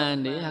công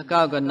man đi hà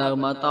cao còn nấu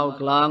mà tàu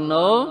cloud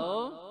nó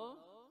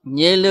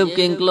như lưu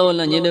kinh clone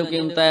là như lưu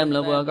kinh tem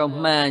là vừa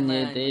công man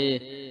như thì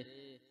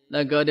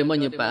là gọi để mọi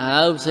người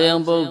bảo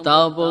xem bố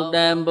tàu bố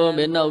đam bố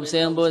biển nâu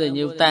xem bố thì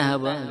nhiều ta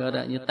bố gọi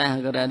là như ta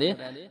gọi là đi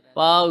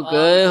bao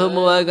cười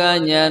mua cái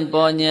nhàn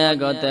po nhà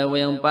gọi theo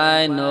quen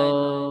pai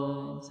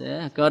nô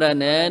sẽ gọi là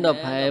nè đọc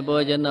hay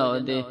bố cho nó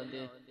thì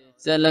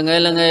sẽ là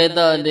ngày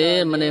tới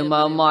đi mình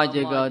mau mau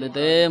chỉ gọi để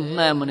thế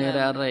mà mình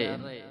ra rẻ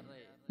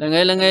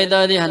là ngày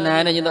tới đi hành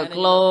này như ta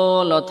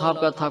clo lo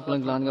thọc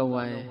lần cái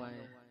quay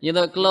như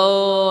ta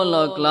clo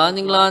lo clan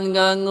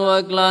cái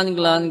ngồi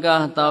clan cái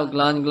tàu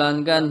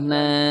clan cái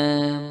nè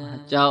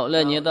chậu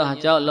lên như ta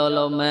chậu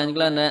lo man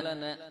cái nè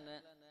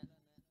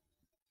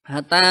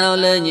hạt tao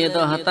lên như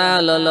ta hạt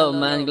tao lo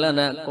man cái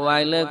nè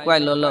quay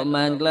lo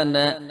man cái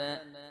nè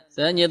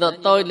sẽ như ta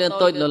tôi lên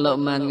tôi lo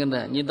man cái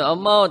nè như ta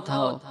ôm máu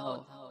thầu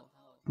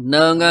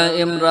nơ ngà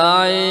im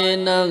rồi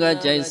nơ ngà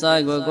chạy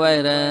sai của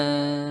quay ra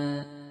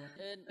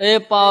ê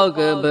bao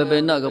cái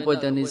bề nọ cái bôi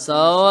chân đi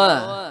xấu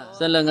à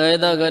sẽ là người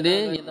ta cái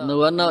đi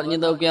nửa nọ như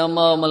tao kéo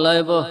mò mà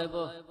lấy vô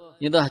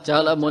như tao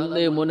chờ là muốn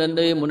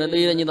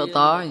đi là như tao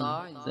tỏi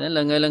sẽ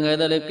là người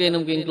ta lấy kinh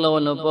không kinh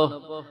clone là vô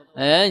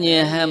ế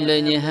nhẹ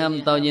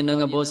ham tao như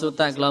nương bố số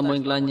tạc là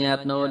mình là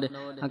nhạt nô đi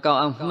cậu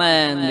ăn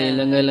man đi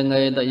là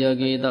người tao giờ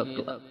ghi tao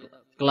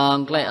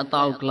clone cái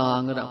tao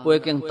clone người ta quê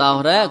kinh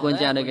tao đấy quan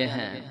cha đây cái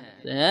hàng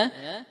thế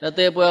là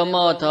tiêu bùa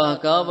mò thọ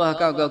có và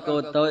cao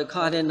cầu tội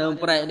khai lên nông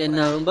bậy đến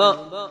nông bộ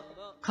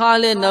khai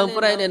lên nông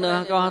bậy đến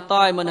nông cao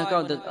toi mà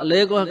cao từ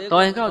lấy của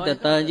toi cao từ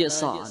tờ dễ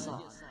sọn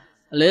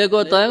lấy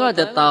của toi cao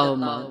từ tàu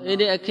mà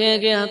đi khi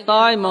kia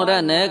toi mà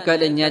ra nè cái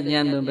để nhạt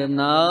đường bèm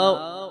nấu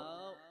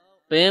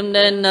bèm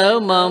đen nấu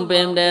mong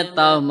bèm đen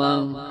tàu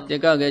mong chỉ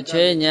có cái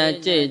chế nhà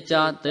chế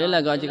cho tới là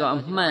gọi chỉ có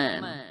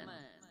màn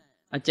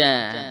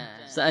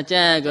sa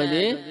cha cái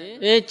gì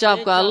ê chọc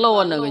cả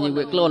lon là cái nhiều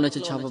việc lon là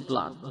chỉ chọc một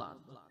lần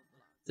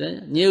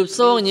nhiều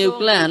số nhiều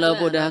lẻ là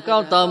bộ đã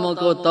cao tàu một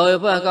cô tôi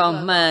và cao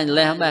mà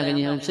lẻ ba cái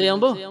nhiều xem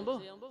bố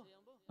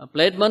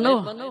plate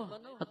mano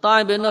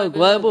tai bên nơi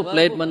quay bố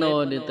plate mà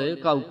nó để tới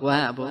cầu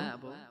quả bố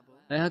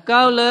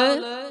cao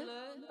lấy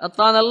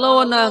ta là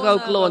lô na cầu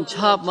clone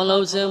chop mà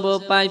lâu xem bố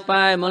pai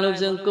pai mà lâu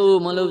xem cu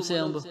mà lâu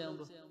xem bố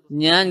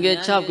nhàn cái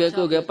chop cái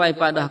cu cái pai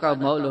pai đã cầu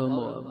mẫu lô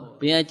mồ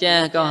bây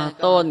cha cầu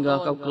tôn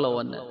cầu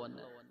clone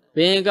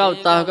bây cầu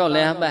ta cầu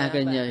lẽ ba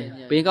cái nhảy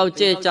bây cầu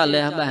chê chả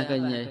lẽ ba cái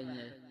nhảy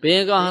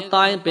bây cầu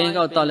tai bây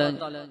cầu ta lên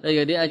đây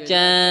cái đi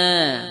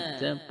cha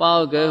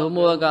bao cái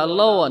mua cái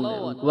lôn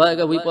vậy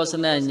cái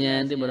vipassana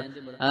nhàn thì bữa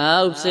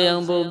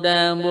xem bố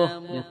đam bố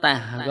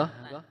ta có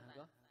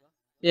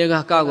yêu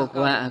cái cao của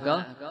quả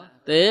có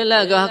thế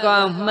là cái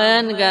cao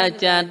men cái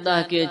chặt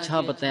đó kia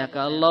cho bát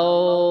cái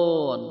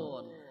lôn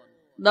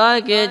đó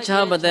kia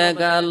cho bát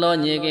cái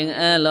lôn như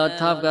cái lo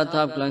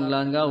tháp lần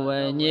lần cái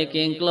về như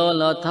cái lôn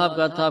lo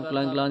tháp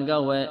lần lần cái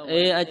về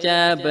ê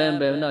cha bên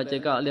bên nó chỉ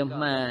có liêm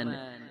man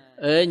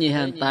như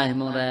hàng tài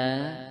mong ra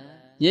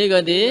như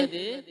cái gì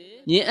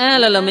như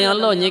là mình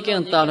lo như cái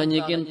tàu là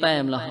như cái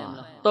tem là họ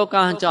tôi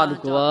càng chọn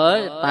của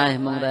tài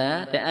mong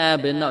ra để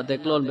bên nó để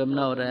lôn bên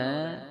nó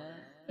ra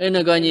nó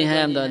coi như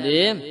ham đó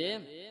đi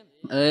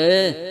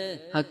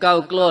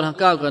cao clone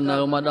cao còn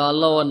nào mà đỏ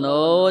lôn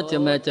nó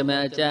chấm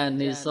mẹ cha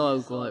ni soi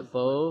của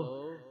bố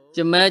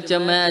chấm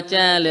mẹ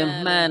cha liền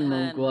man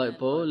mong của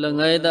bố là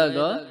người ta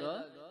có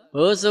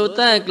bố số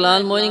tay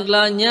clan mỗi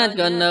clan nhát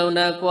còn nào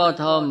na qua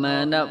thò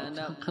mà na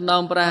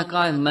không pra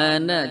coi mà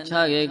na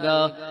cha cái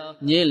có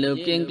như lục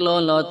kinh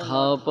clone lo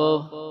thò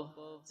bố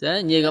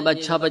sẽ như cái bà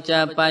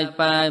cha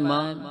pai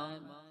mà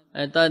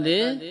ta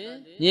đi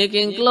như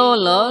kinh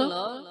clone lo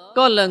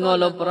có là ngồi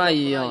lo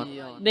prai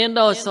đến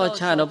đâu so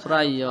cha lo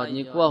prai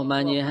như qua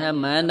mà như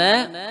ham mà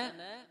nè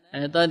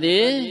ta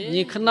đi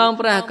như không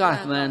pra coi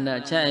mà nè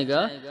chạy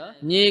có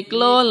như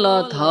clone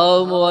lo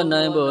thầu mua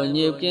này bộ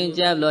nhiều kinh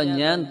chép lo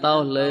nhàn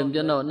tàu lềm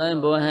cho nó này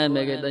bộ hai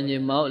mấy cái ta nhiều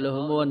máu lo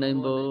mua này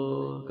bộ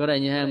có đây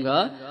như ham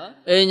có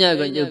nhờ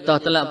cái nhiều tàu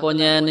ta lại po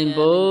nhà này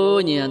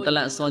bộ như ta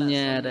lại son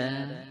nhà đó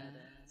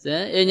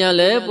sẽ nhờ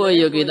lễ bộ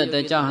yêu kỳ ta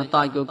cho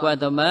tài của qua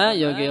ta má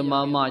yêu kỳ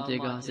mà chỉ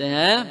có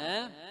sẽ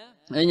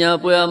nhờ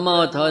bữa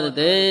mò thôi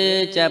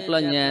thì chép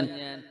lên nhàn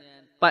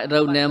phải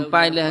râu ném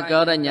bay lên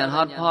câu đó nhàn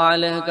hot phoi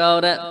lên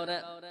câu đó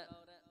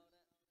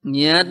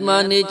nhát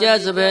mà đi chơi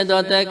sập hết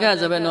đó té cả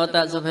sập hết nó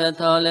ta sập hết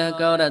thôi lên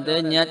câu đó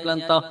thế nhát lên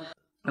to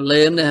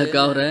lên lên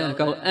câu đấy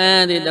câu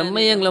a thì đâm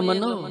miếng là mình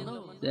nó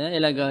thế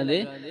là gọi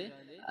đi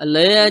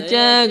lệ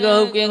cha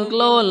gấu kiên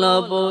clo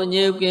là bộ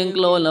nhiều kiên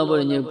clo là bộ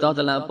nhiều to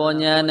là bộ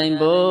nhà này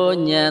bộ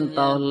nhàn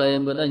to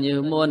lên bộ đó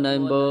nhiều muôn này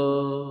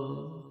bộ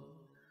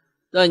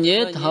tôi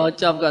nhớ thọ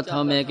chấp cả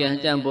thọ mẹ cái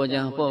chàng bộ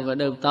chàng bộ cái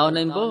được tao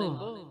nên bố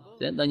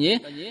tôi nhớ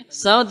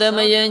sao thế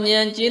mà giờ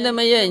nhàn chỉ thế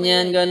mà giờ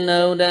nhàn gần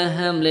đâu đã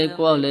ham lệ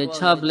qua lệ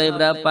chấp lệ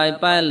ra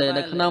pai lệ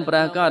đã khăn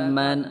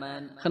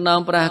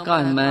pra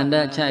cát man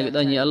đã chạy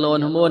tôi nhớ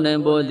luôn không muốn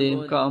nên bố thì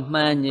có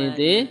man như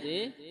thế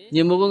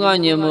nhiều mua có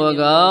ngon nhiều mua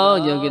có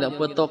giờ kia đã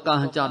bớt to cả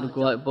chọn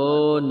gọi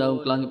bố đâu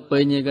lần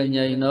bây như cái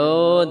nhảy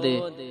nó thì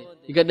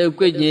cái đâu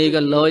cái gì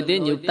cái lôi thế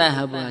nhiều ta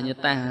hả bà nhiều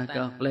ta hả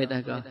có lệ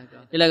ta có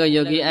đây là cái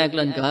yogi ai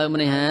lên cỡ mà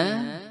này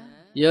hả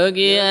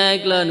yogi ai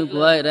lên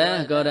quay đó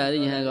có ra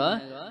gì hả có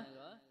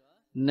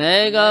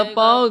này có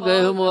bao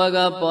cái mua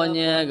có bao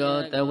nhiêu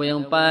có tại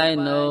quyền pai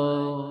no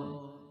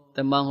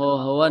tại mang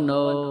hồ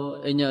no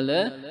ấy nhớ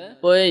lẽ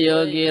bây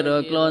yogi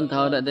rồi clone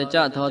thọ để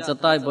cho thọ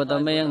style bộ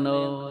tâm men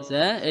no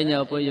sẽ ấy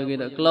nhớ bây yogi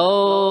rồi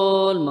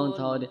clone mang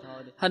thọ đi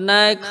hành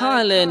này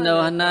khai lên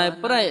no hành này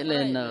break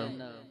lên no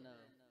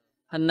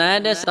hành này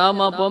để sao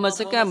mà bố mà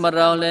sẽ cam mà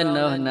rau lên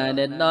no hành này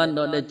để đón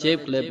đó để chip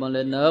clip mà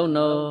lên no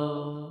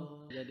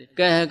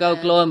cái câu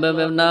clone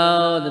bên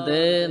nào thì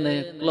thế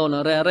này clone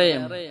nó ra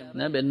rem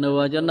nó bị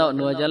nua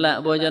cho lạ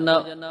bôi cho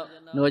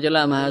nua cho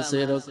lạ mà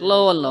sửa rồi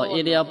clone là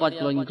idea bắt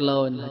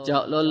clone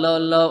chọn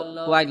lô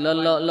quay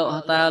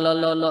lô ta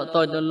lô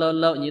tôi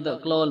lô như tự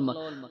clone mà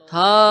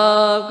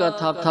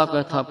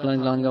thấp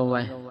lần go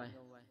vậy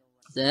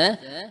sẽ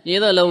như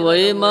tự là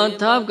vậy mà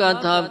thấp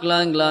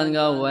lần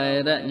go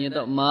vậy đó như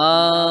tự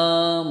mà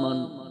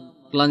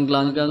lần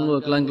go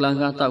ngược lần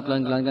go thấp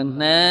lần go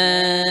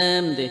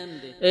nam thì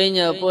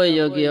nhờ bây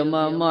giờ kia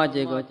mà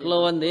chỉ có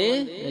clone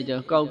đi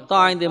giờ câu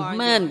tai thì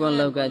man còn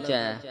lâu cả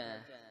chả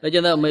để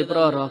cho nó mới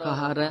pro rồi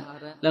cả ra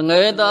là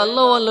người ta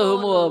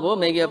luôn mua bố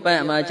mấy cái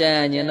bạn mà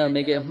cha như nó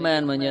mấy cái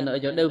man mà như nó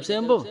cho đều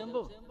xem bố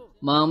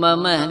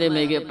mà để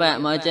mấy cái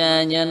bạn mà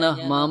cha như nó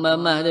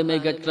mà để mấy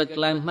cái click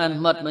làm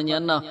man mật mà như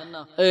nó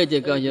chỉ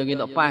có giờ cái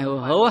đó phải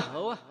hố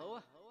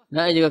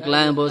nãy giờ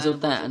làm bố sụp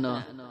tạ nó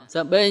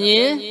sao bây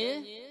nhé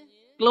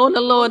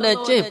clone để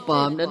chế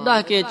phẩm để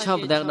đa kia chọc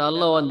đẹp đó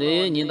lôn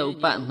đi nhìn đâu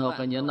bạn hoặc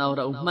là nhìn nào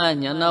đâu mà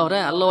nhìn nào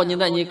ra lôn như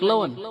vậy như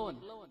clone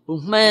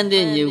man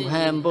thì nhiều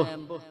ham bố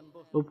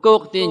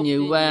cốt thì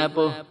nhiều va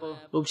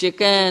bố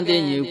chicken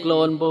thì nhiều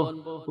clone bố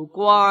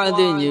qua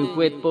thì nhiều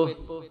quét bố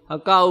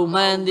cầu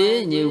man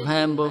thì nhiều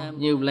ham bố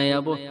nhiều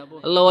lè bố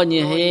lôn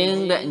như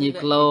hiến để như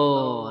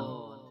clone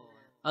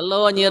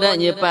lôn như vậy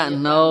như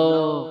bạn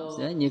nào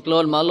sẽ như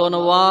clone mà lôn nó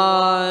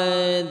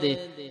thì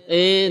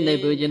này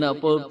bây giờ nó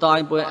bố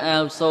tai bố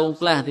ao sâu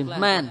là thì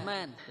man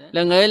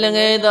là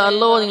ngày ta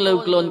lôn lưu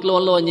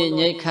clon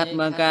nhảy khát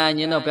mà ca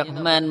như nó bẹt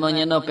man mà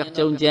như nó bẹt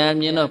trông chạm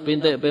như nó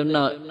pin tự pin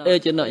nợ ê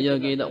trên nợ giờ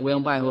gì đó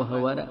quen bài hồ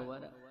hồ đó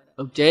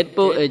ông chết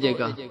bố ê chứ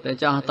cả để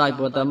cho tay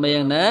bộ ta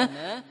miệng nè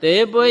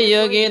thế bây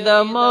giờ gì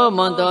ta mơ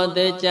mòn thon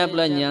thế chắp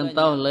là nhàn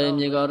tao lên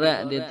như có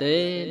rạ thì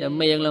thế đã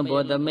miệng làm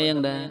bộ ta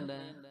miệng đã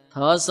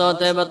thọ so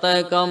thế bắt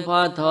tay con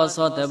pha thọ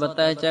so thế bắt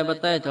tay chạy bắt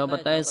tay thọ bắt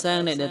tay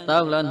sang này để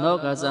tao lên hốt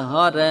cả xã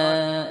hội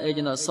ra ê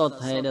cho nó so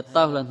thế để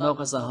tao lên hốt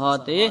cả xã hội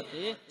tí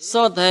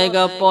so thế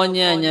cái bọn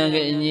nhà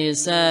cái gì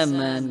xa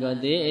mà cái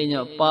tí ê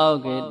nhọ bao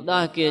cái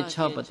đa kia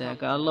cho bắt tay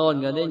cả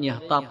lon cái tí nhọ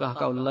tập cả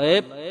cầu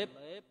lép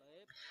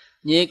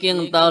như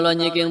kiêng tao là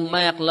như kiêng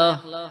bạc lo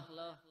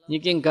như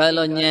kiêng cái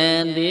lo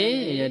nhàn tí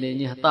giờ để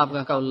nhọ tập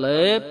cả cầu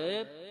lép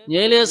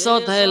nhớ lấy số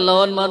thay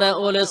lon mà đã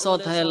ô lấy số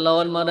thay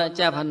lon mà đã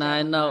chắp hành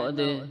này nọ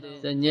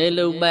thì nhớ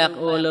lưu bạc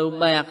ô lưu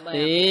bạc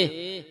thì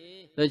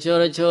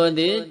rồi cho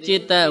thì chỉ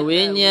ta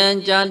quý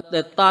nhân cho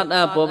để tát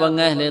à bộ bằng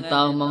ngày để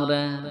tao mong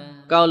ra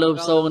cao lưu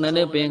sông này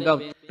để biển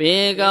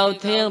cao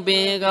thiên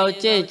biển cao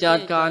chế chặt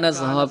cả nó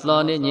sẽ hợp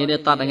lo đi nhớ để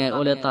tát ngày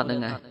ô để tát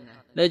ngày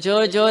để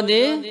cho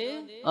thì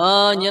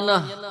nhớ nó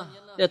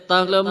để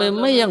tao lưu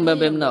mấy yang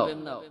bèm nọ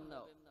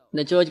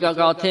để cho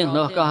cao thiên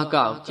nó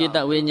cao chỉ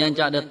ta quý nhân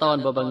cho để tao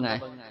bộ bằng ngày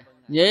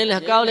vậy là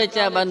cao lên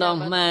cha bạn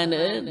đồng mà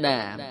nữa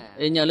đã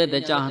nhớ lên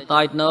để cho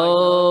tay nó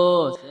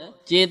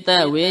chỉ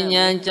ta quý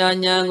nhân cho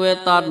nhân quê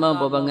tọt mà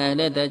bộ bằng ngày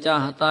lên để cho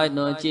tay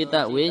nó chỉ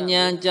ta quý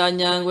nhân cho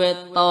nhân quê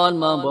tọt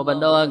mà bộ bằng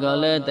đôi gọi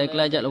lên để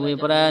lại cho quý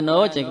pra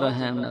nó chỉ có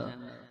hàng nữa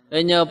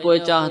để nhớ bôi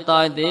cho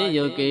tay tí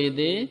dù kỳ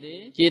tí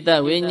chỉ ta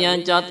quý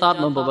nhân cho tọt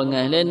mà bộ bằng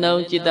ngày lên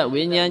đâu chỉ ta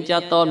quý nhân cho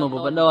tọt mà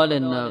bộ bằng đôi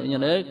lên đâu nhớ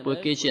đấy bôi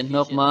kia chuyện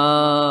nộp mà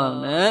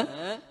nữa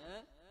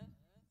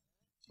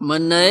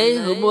mình ấy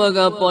hôm mua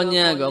cái pon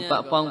nhà cái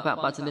bạc phong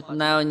bạc sinh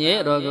nào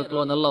nhé rồi cái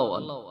clone nó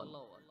lộn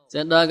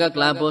sẽ đôi cái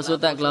làm bố số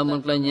tạc làm một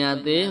cái nhà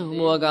tí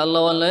mua cái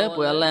lon lấy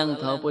bữa lang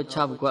thầu bữa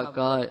chập quạt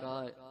còi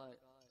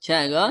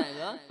chạy đó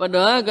và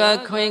đó cái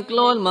khoen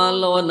clone mà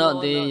lon nọ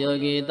thì rồi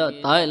gì đó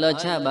tới là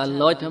cha bà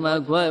lôi tham gia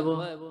quay vô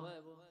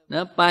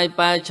nó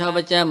bay cho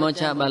bà cha một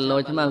cha bà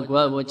lôi tham gia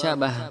quay vô cha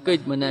bà kịch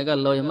mình này cái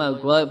lôi tham gia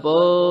quay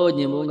vô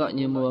nhiều mua gọi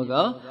nhiều mua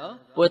đó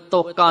bữa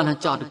tóc con hạt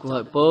chọt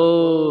của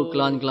bố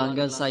clan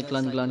cái say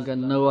clan cái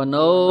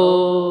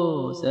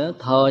nô sẽ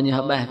thờ như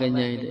hả bè cái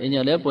nhảy để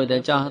nhờ đấy bữa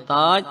để cho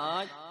tết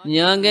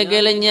nhờ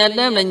cái là nhà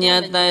đêm là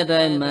nhà tay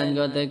rồi mình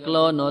có thể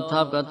clone nó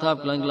thấp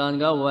clan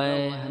cái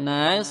vậy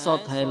nãy so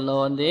thầy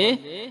lon đi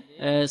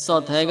so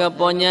thầy cái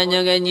bọn nhà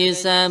nhờ cái như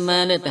sao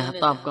mà để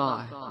tập coi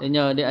để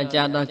nhờ để anh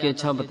cha đó kia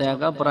cho bữa cái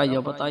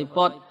prayo bữa tay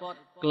pot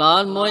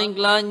clan môi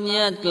clan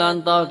nhà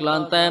clan to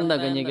clan tem là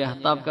cái như cái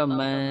tập cái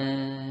mà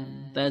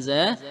ta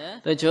sẽ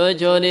tôi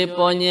chơi đi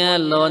po nhà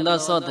lon đó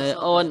so thể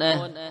ôn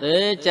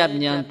để chặt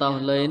nhàn tàu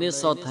lấy đi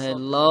so thể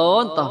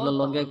lon tàu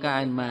lon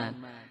cái mà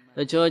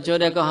tôi chơi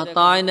để có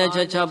tay này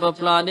cho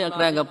bắp la đi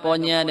ra cái po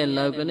nhà để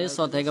lấy cái đi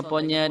so thể cái po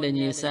nhà để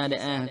nhìn xa để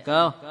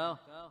câu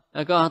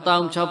có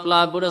tao cho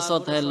pla bữa đó so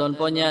thể lon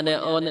po nhà để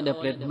ôn để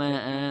plate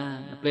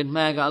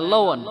ma cái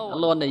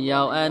lon để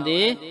giàu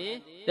đi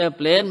để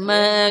plate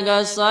ma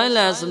cái sói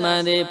là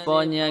mà đi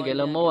po nhà cái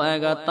là mua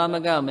cái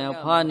tam cái mèo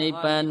pha ni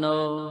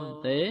pano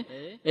thế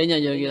ê nhờ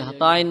giờ kìa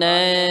tay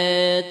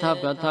nè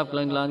thắp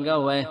lần cái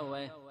vậy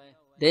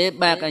để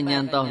bác anh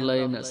nhàn tao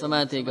lên nữa sao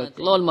thì cái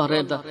lon mà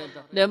rệp ta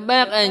để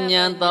bác anh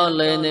nhàn tao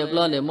lên để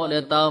lon để một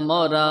để tao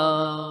mua ra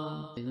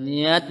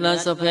nhát là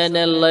sao phải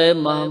để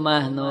lên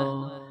mà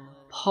nó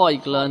phơi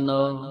lên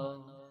nó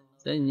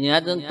sẽ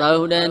nhát đến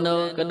tàu đây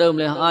nó cái đơm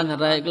này ăn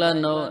ra cái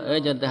nó ở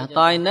trên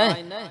tay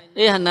nè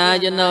đi hành na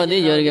trên nó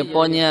đi giờ cái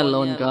po nhà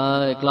lon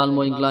cái lon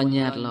mồi lon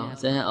nhát lo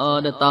sẽ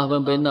để tao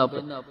bên nó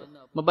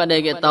mà bạn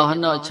đây cái tàu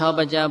hắn nó cho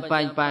bà cha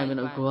bay bên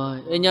nội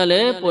quê, anh nhớ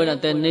lấy bữa là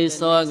tên đi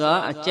soi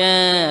gõ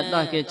cha,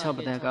 đôi cái cho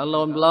bà ta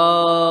lon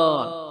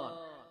lon,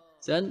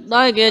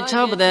 đôi cái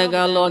cho bà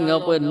ta lon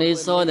ngọc bữa đi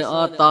soi để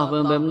tàu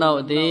bên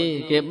nội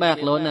thì cái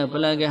bạc lon này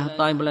bên cái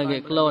tay bên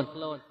cái lon,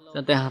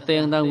แต่หาเตีย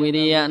งทางวิ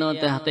ริยะโน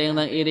แต่หาเตียงท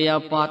างอิริยา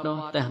บถโน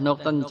แต่นก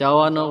ตันเจ้า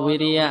โนวิ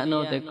ริยะโน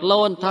แต่โกล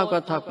นทับก็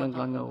ทับกล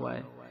างเอาไว้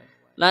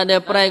แล้วเดี๋ย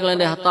วไปกัน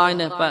เดี๋ยวตายเ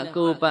นี่ยปะ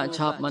กูปะช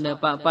อบมาเดี๋ยว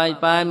ปะไ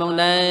ปมอง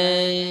ได้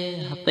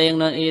เตียง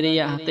ทางอิริ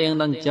ยะเตียง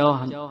ทางเจ้า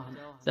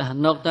แต่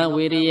นกทาง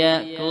วิริยะ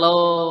โกล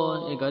น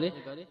อีกก็ดิ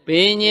ปี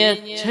นี้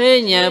เชย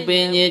เนี่ยปี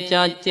นี้จ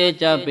ะเจ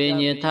จะปี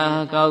นี้ถ้า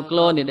เขาโกล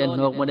นนี่เด่น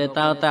นกมาเดี๋ยวต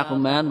าตาของ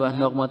มันบ่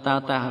นกมาตา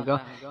ก็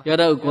cho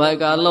đâu quay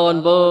cả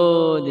lon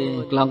bô thì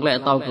lòng lẹ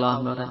tàu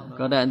lòng đó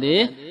có đại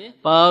đi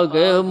bao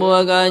cái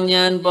mua cái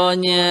nhàn bao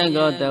nhẹ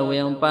có thể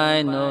quyền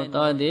bay nô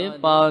tôi đi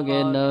bao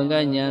cái nợ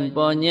cái nhàn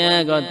bao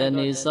nhẹ có thể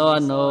đi so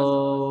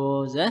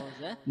nô thế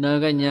nợ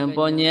cái nhàn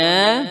bao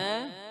nhẹ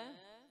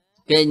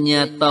cái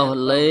nhà tàu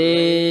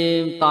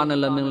lấy to này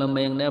là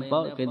mình đấy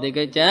bao cái gì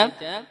cái chép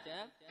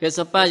cái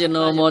sapa cho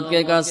nó một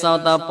cái sao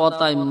ta bao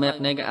tay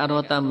mệt này cái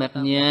arota mệt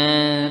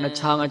nhẹ nó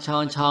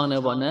chong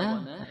này bọn đấy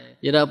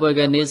giờ đó bây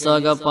giờ ní so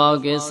cái bao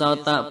cái sao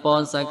ta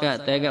pon sa cả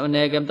แต่cái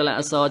này cái ta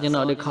lại so cho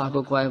nó được khỏi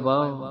cuộc quay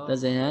vào ta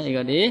sẽ hả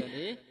cái đi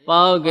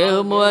bao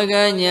ghê mua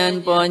cái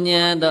nhàn bỏ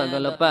nhà đợi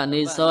gọi là bạn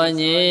đi soi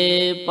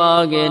nhé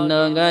bao ghê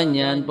nơ cái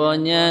nhàn bỏ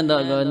nhà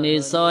đợi gọi đi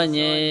soi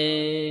nhé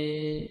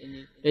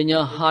in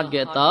your heart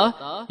get to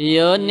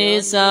you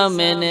need some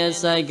many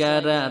sai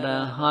gara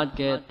ra heart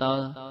get to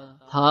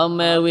thọ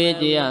mê vi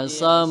dia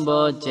som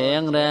bo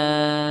cheng ra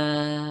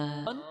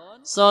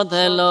so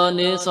thay lo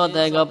ni so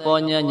thay ga po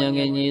nya nya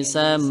nge ni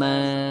sa ma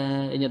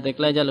in your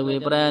tekla ja lu vi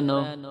prano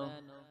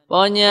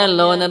po nya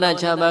lo na da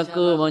cha ba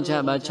ku mon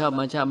cha ba chop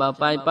ma cha ba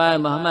pai pai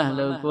ma ma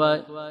lu kwa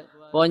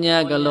po nya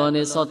ga lo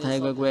ni so thay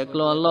ga kwe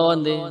klo lo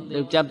ni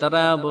lu chap ta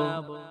ra bo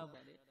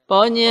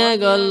po nya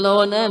ga lo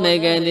na ne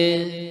ga ni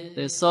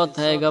te so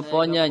thay ga po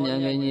nya nya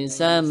nge ni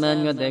sa man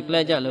ga tekla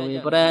ja lu vi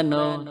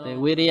prano te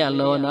vi riya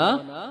lo na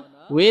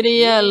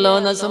Viriya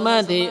lona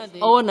samadhi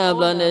ona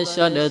blane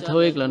shada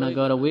thoik lona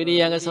gora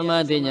viriya ka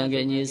samadhi nya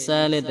ke ni sa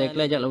le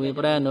tekla ja lo vi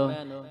prano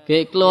ke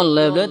klon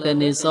le de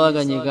teni so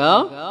ga ni ga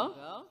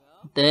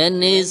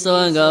teni so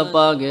ga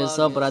pa ke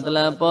so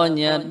pratala po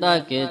nya da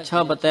ke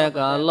chapata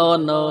ka lo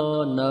no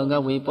no ga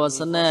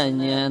vipassana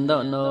nya do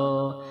no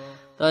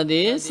ta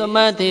di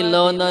samadhi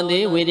lona di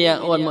viriya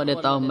on mo de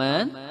taw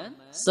man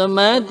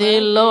samadhi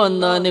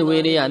lona ni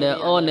viriya de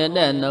on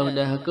de no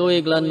de ko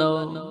ik la no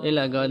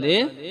ila ga di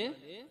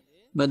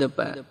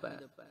Badapa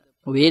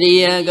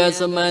Viriya ka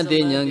samadhi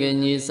nyanga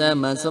nyi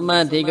sama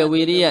samadhi ka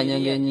viriya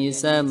nyanga nyi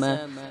sama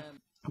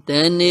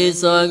Teni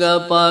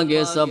soga pa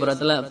ke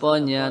sabratla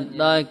ponya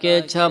da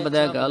ke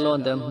chapda ka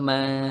lon de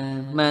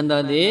man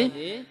da di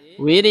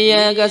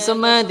Viriya ka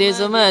samadhi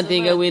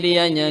ka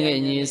viriya nyanga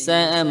nyi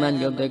sa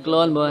aman ka de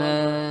klon bo ha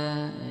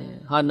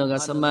hano ka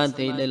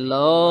samadhi de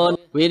lon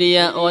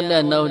Viriya on da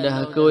no da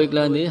ko ik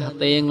lan di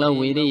teng la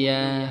viriya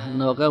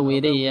no ka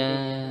viriya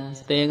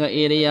Tenga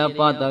iriya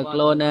pata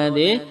klona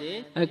di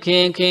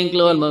Khen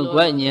klon mo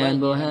kwa nyan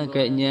bo ha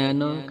Ke nyan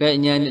no Ke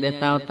nyan de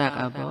tao tak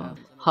apo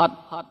Hot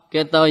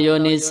Ke tao yo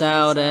ni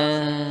sao ra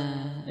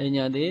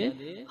Nya di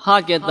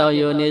Hot ke tao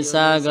yo ni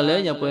sao Ka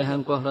le nhập quê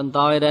Hàn Quốc rần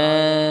toi ra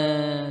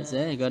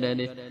Sẽ có đây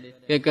đi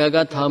Ke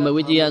ka thao me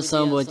vijaya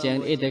som bo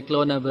chang Ite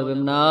klona bo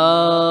bim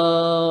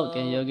no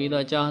Ke yogi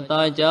do cho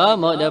toi cho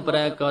Mo de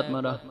prakot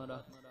mo do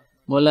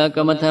Mula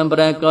kamathan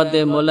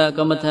prakote mula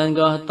kamathan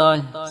go toy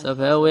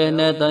Saphawe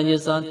ne ta như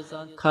son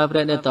Khai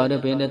pre de tao de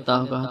bin de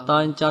tao go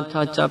toy Chap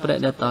chap pre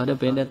de tao de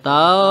bin de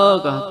tao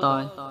go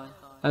toy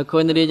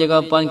Khôn đi cho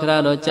có pon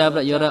khra do chap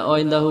ra yora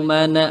oin da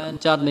human ne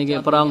Chat mi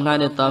ke prong lai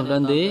de tao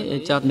gan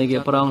di Chat mi ke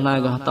prong lai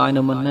go toy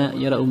no mun ne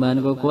Yora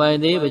human go kwai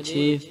di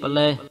Bachi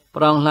pale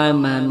Prong lai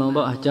man mong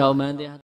bo chao man di